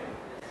of you?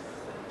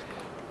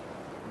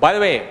 By the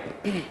way,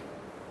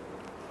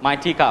 my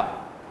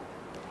teacup,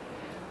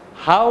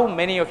 how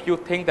many of you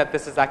think that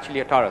this is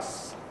actually a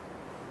torus?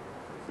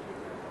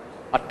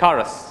 A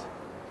torus.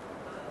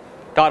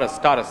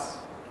 Torus.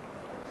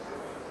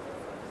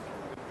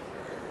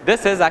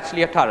 This is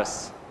actually a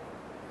torus.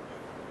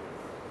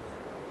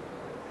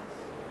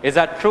 Is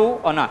that true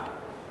or not?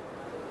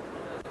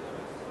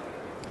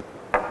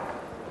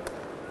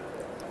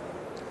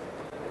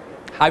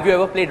 Have you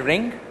ever played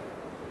ring?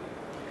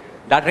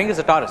 That ring is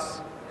a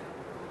torus.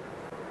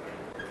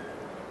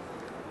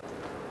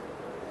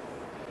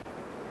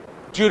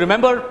 Do you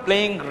remember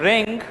playing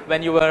ring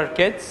when you were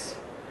kids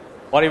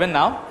or even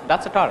now?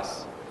 That's a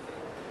torus.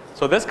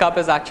 So this cup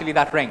is actually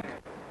that ring.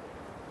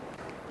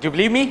 Do you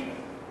believe me?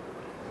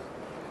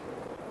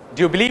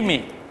 Do you believe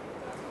me?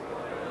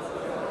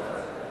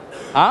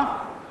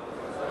 Huh?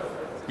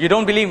 You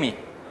don't believe me?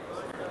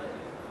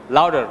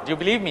 Louder. Do you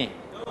believe me?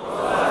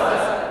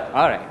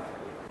 All right.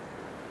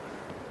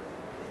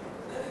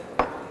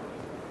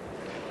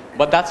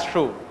 But that's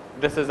true.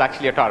 This is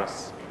actually a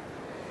torus.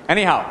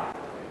 Anyhow.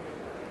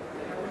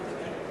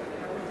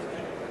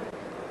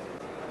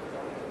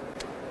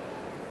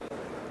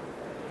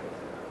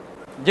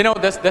 You know,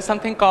 there's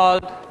something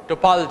called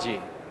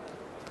topology.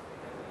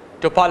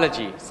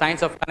 Topology,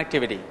 science of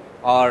connectivity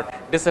or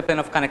discipline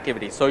of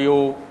connectivity. So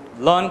you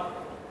learn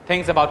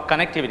things about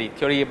connectivity,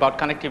 theory about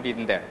connectivity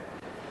in there.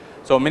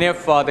 So many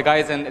of the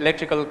guys in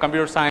electrical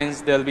computer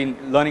science, they'll be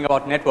learning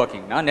about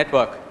networking.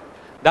 Network,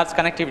 that's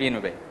connectivity in a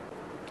way.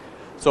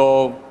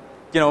 So,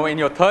 you know, in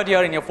your 3rd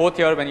year, in your 4th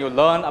year, when you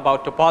learn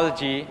about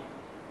topology,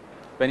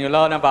 when you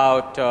learn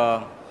about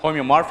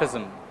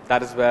homeomorphism,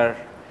 that is where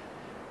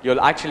you'll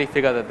actually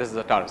figure that this is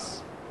a torus.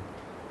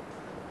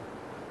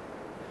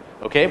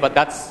 Okay, but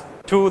that's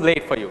too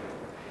late for you.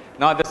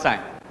 Not this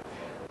time.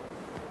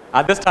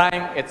 At this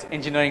time, it's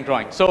engineering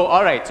drawing. So,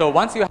 all right. So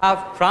once you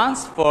have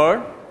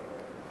transferred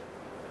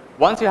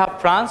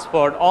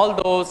all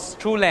those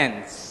true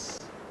lengths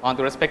on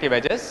the respective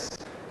edges,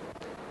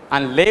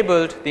 and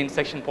labeled the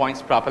intersection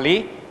points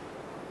properly.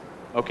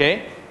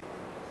 Okay.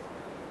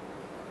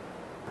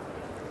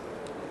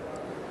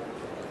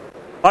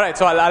 All right,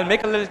 so I'll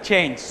make a little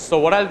change. So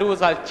what I'll do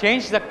is I'll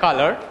change the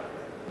color.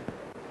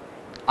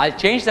 I'll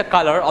change the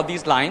color of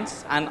these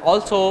lines, and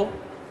also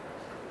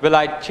will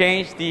I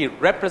change the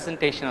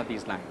representation of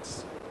these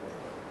lines.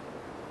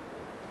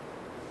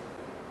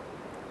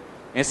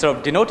 Instead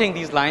of denoting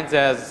these lines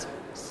as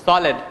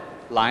solid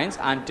lines,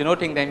 I'm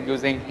denoting them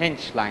using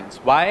hinge lines.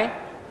 Why?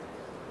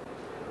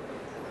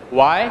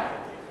 Why?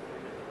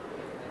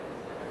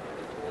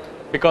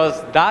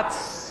 Because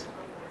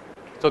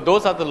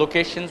those are the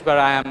locations where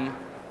I am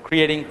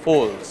creating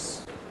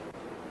folds.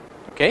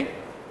 Okay?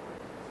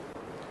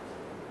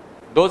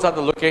 Those are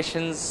the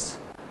locations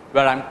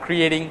where I'm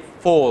creating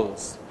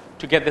folds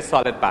to get this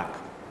solid back.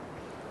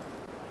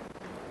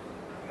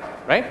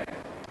 Right?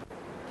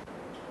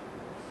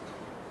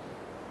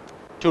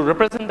 To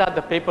represent that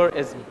the paper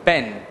is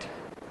bent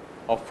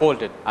or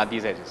folded at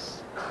these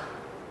edges.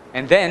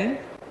 And then,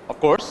 of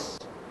course,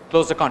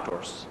 close the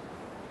contours.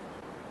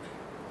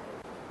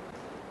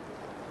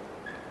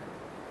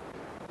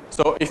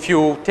 So if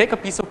you take a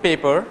piece of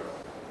paper,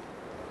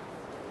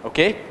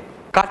 okay,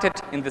 cut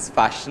it in this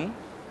fashion,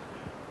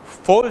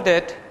 fold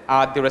it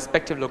at the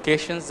respective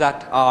locations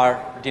that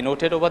are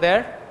denoted over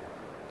there,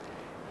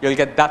 you'll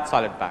get that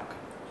solid back.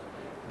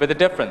 With a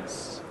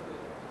difference.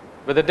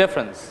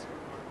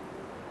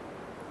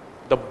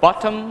 The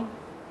bottom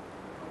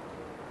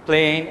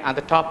plane and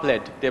the top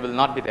lid, they will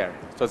not be there.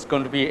 So it's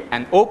going to be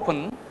an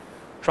open,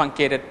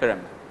 truncated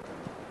pyramid.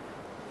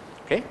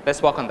 Okay,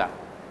 let's work on that.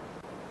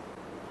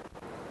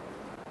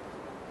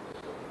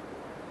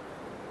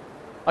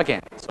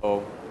 Again,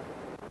 so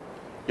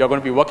you're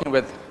going to be working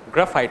with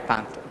graphite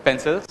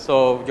pencils,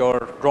 so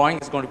your drawing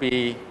is going to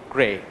be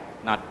gray,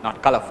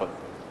 not colorful.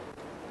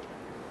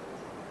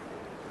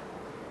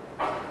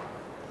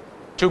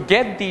 To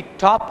get the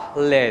top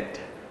lid,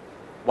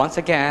 once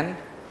again,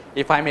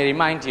 if I may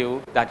remind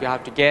you that you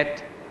have to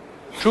get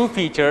true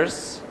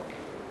features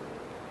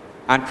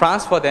and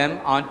transfer them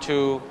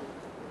onto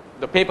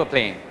the paper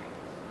plane.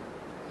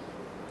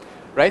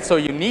 Right? So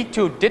you need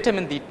to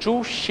determine the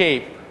true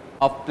shape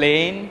of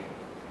plane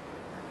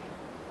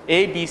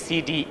A, B,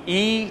 C, D,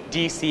 E,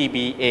 D, C,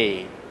 B,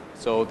 A.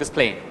 So this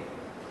plane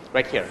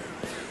right here.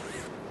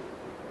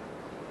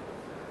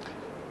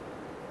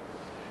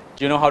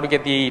 Do you know how to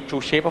get the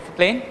true shape of a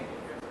plane?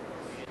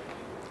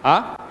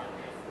 Huh?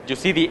 Do you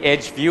see the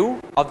edge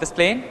view of this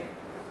plane?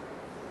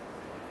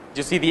 Do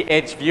you see the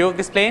edge view of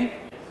this plane?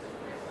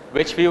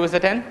 Which view is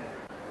it in?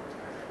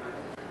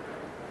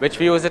 Which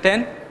view is it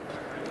in?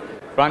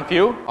 Front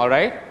view, all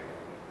right.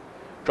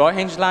 Draw a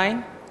hinge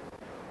line.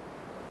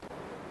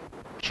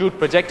 Shoot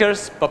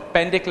projectors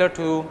perpendicular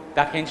to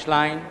that hinge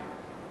line.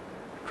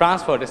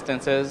 Transfer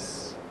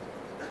distances.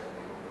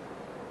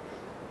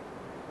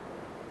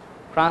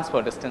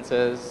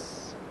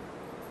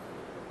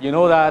 You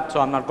know that, so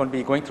I'm not going to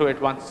be going through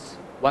it once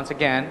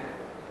again.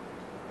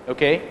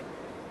 Okay.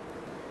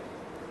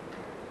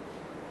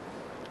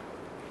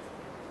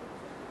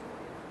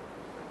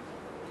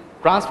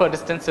 Transfer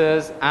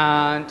distances,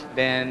 and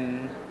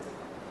then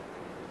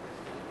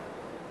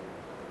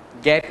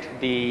get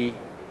the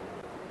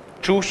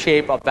true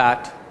shape of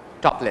that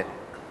top lid.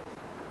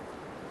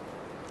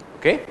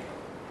 Okay.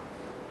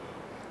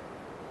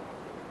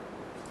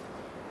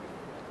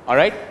 All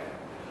right.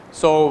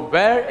 So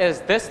where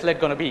is this lid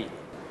going to be?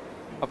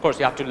 Of course,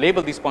 you have to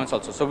label these points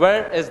also. So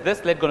where is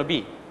this lid going to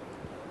be?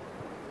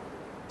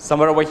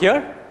 Somewhere over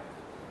here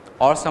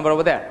or somewhere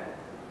over there?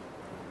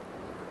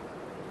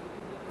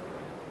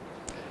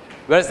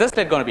 Where is this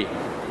lid going to be?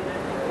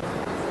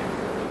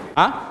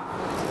 Huh?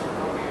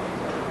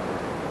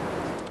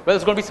 Well,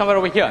 it's going to be somewhere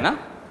over here, no?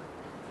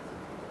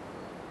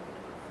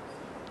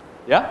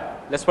 Yeah?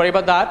 Let's worry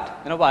about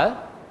that in a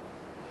while.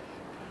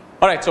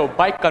 All right, so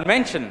by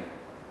convention,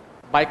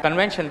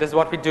 this is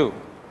what we do.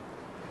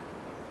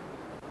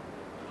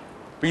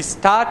 We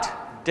start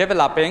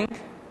developing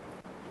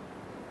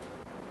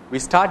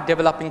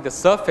the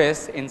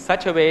surface in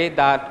such a way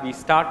that we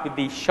start with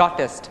the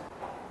shortest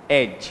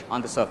edge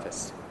on the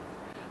surface.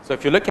 So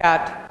if you look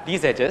at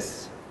these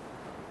edges,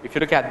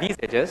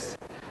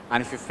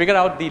 and if you figure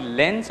out the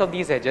lengths of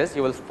these edges,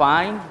 you will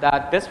find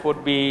that this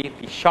would be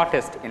the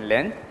shortest in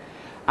length,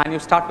 and you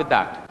start with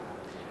that.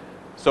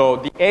 So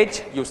the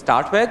edge you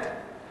start with,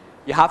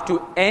 you have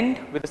to end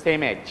with the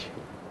same edge,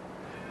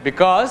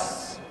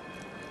 because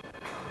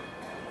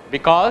you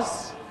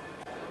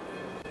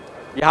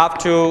have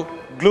to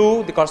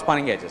glue the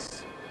corresponding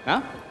edges.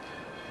 Yeah?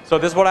 So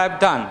this is what I've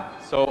done.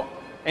 So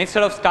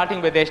instead of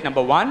starting with edge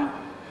number 1,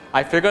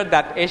 I figured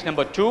that edge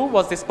number 2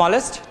 was the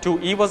smallest,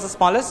 2E was the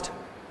smallest.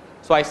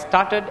 So I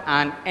started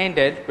and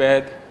ended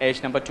with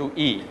edge number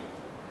 2E.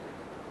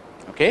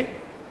 Okay?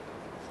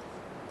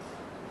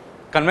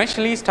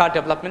 Conventionally, start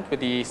development with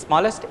the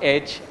smallest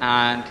edge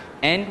and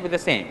end with the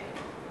same.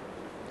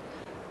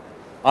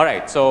 All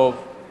right, so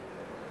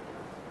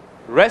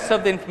rest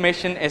of the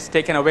information is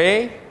taken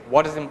away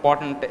what is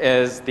important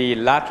is the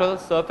lateral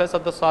surface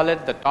of the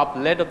solid, the top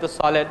lid of the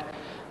solid,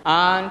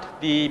 and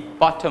the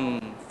bottom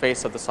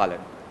face of the solid.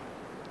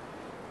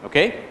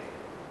 Okay?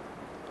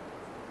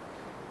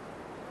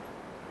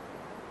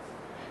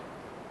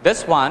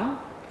 This one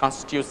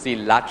constitutes the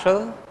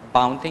lateral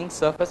bounding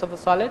surface of the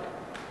solid,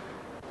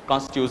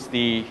 constitutes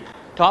the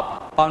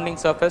top bounding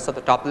surface of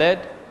the top lid,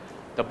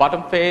 the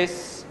bottom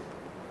face.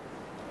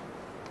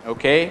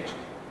 Okay?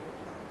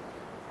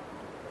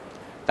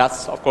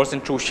 That's of course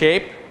in true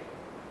shape.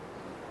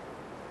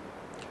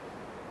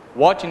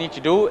 What you need to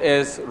do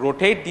is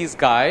rotate these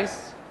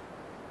guys,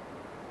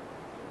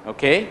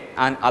 okay,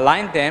 and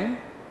align them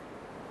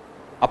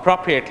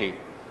appropriately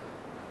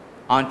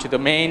onto the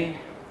main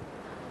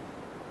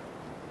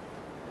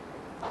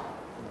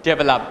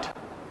developed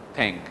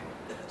thing.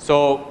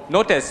 So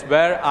notice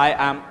where I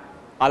am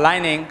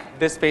aligning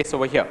this face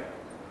over here.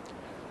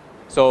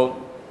 So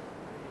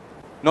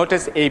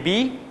notice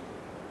AB,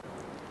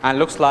 and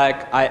looks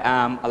like I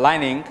am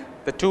aligning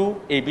the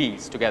two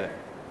ABs together.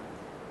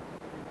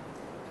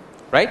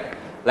 Right?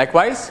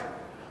 Likewise,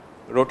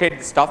 rotate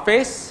this top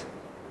face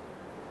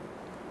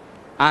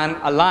and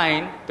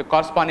align the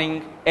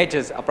corresponding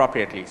edges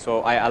appropriately.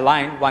 So I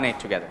align 1 edge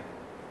together.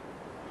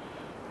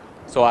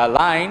 So I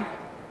align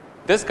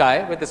this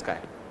guy with this guy.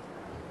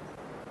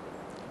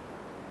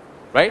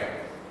 Right?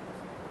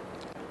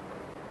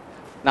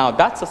 Now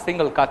that's a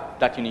single cut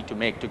that you need to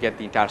make to get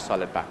the entire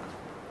solid back.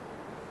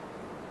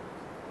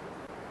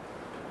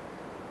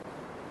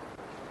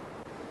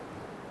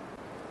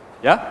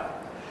 Yeah?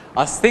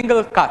 A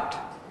single cut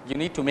you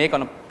need to make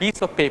on a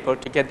piece of paper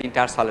to get the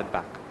entire solid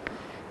back.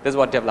 This is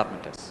what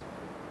development is.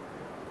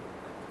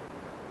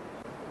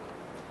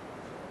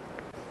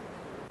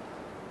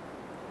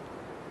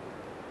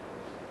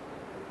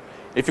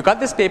 If you cut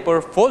this paper,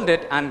 fold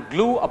it and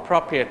glue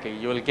appropriately,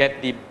 you will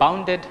get the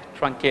bounded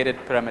truncated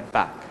pyramid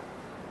back.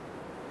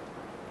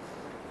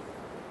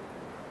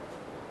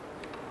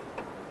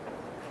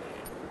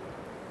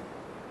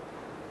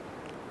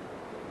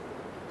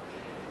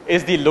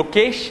 Is the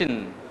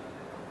location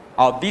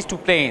of these two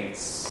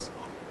planes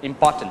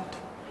important?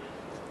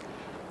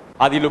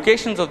 Are the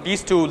locations of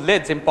these two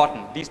lids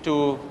important? These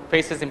two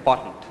faces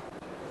important?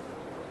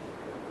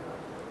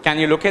 Can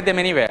you locate them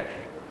anywhere?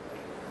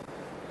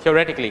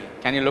 Theoretically,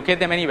 can you locate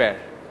them anywhere?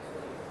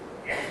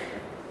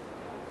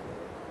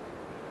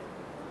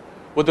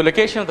 Would the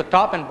location of the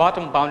top and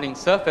bottom bounding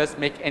surface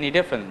make any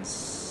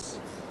difference?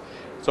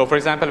 So for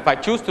example, if I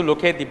choose to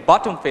locate the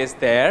bottom face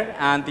there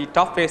and the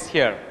top face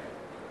here,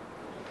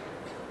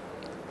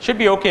 should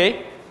be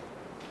okay.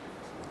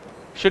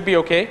 Should be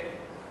okay.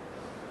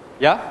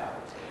 Yeah?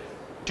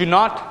 Do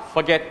not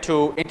forget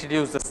to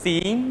introduce the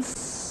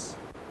seams.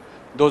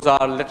 Those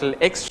are little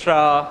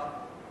extra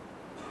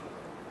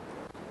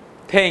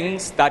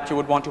things that you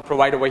would want to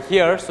provide over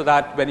here, so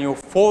that when you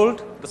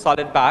fold the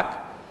solid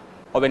back,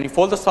 or when you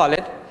fold the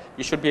solid,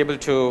 you should be able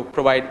to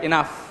provide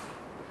enough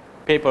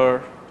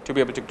paper to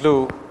be able to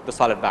glue the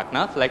solid back.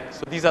 Now, like,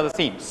 so these are the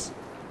seams.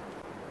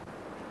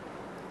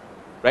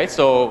 Right?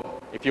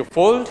 So if you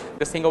fold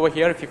this thing over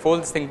here, if you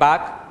fold this thing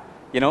back,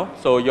 you know,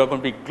 so you're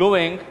going to be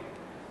gluing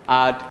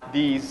at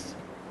these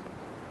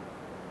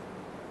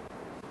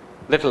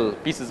little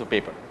pieces of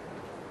paper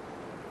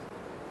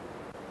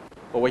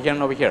over here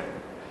and over here.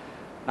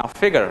 Now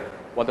figure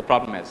what the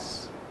problem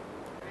is.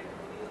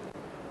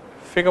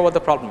 Figure what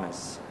the problem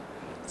is.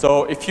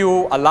 So if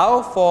you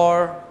allow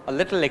for a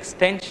little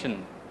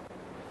extension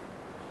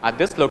at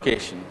this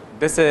location,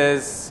 this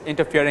is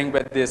interfering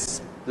with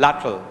this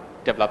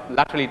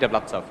laterally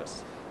developed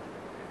surface.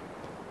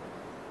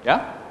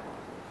 Yeah?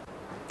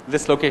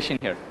 This location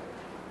here.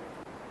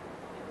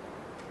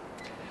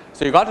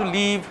 So you got to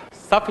leave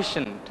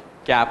sufficient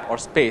gap or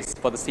space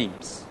for the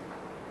seams.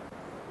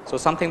 So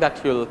something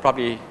that you'll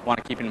probably want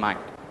to keep in mind.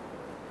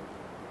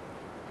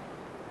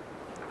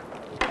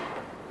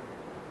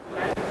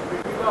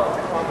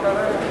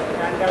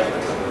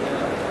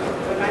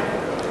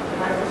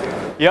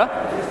 Yeah?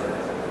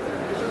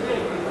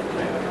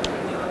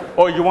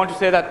 Oh, you want to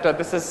say that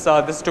this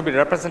is to be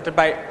represented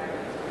by?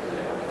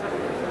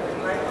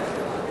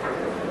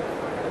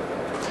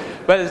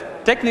 Well,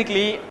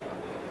 technically,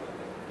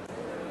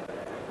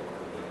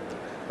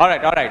 all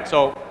right.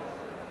 So,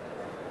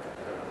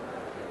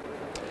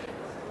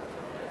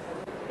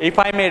 if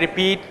I may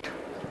repeat,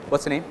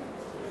 what's the name?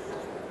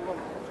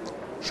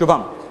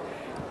 Shubham.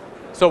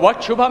 So,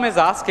 what Shubham is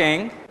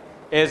asking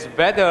is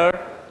whether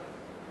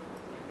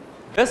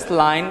this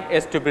line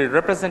is to be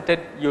represented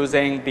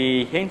using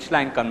the hinge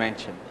line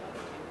convention,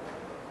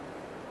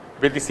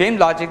 with the same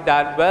logic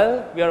that,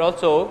 well, we are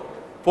also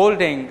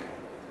folding,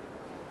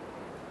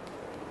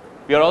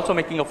 we are also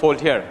making a fold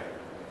here.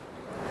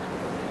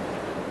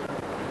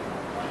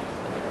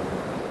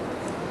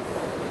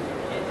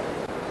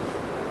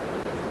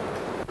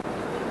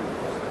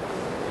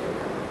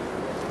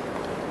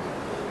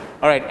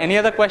 All right, any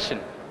other question?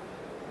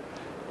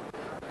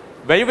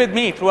 Were you with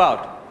me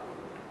throughout?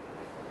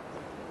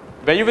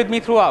 Were you with me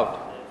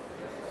throughout?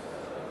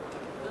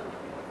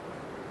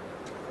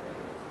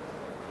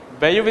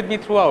 Were you with me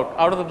throughout,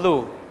 out of the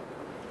blue?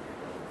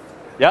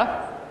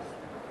 Yeah?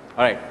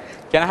 All right.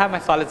 Can I have my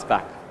solids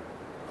back?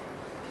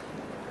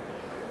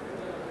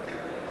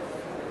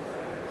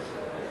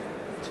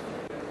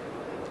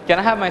 Can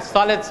I have my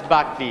solids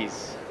back,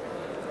 please?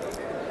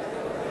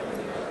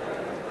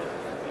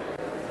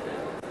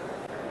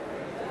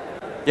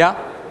 Yeah?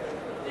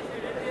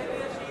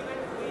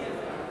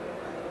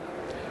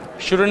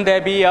 Shouldn't there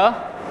be a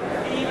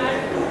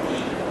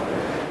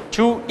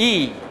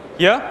 2E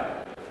here?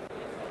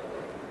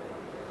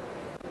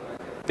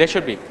 There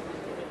should be.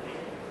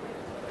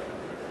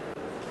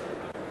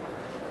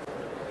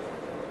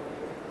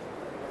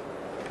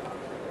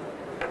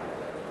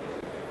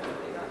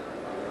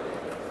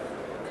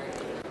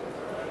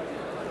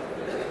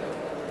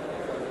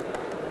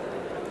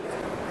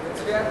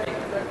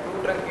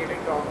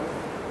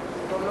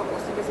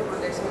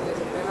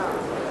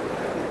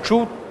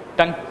 True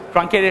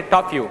truncated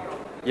top view.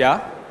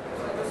 Yeah?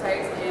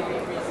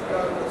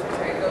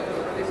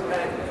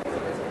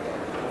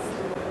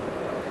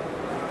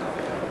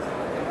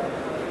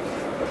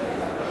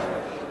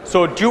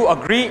 So do you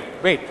agree,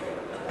 wait,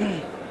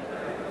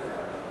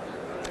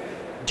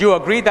 do you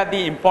agree that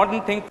the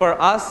important thing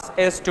for us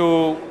is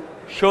to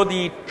show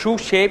the true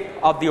shape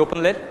of the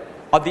open lid,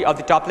 of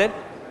the top lid?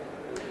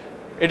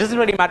 It doesn't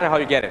really matter how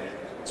you get it,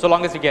 so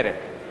long as you get it.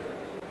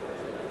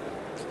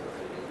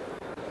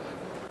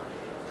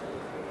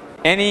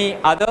 Any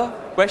other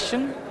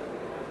question?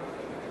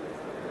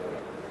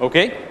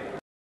 Okay.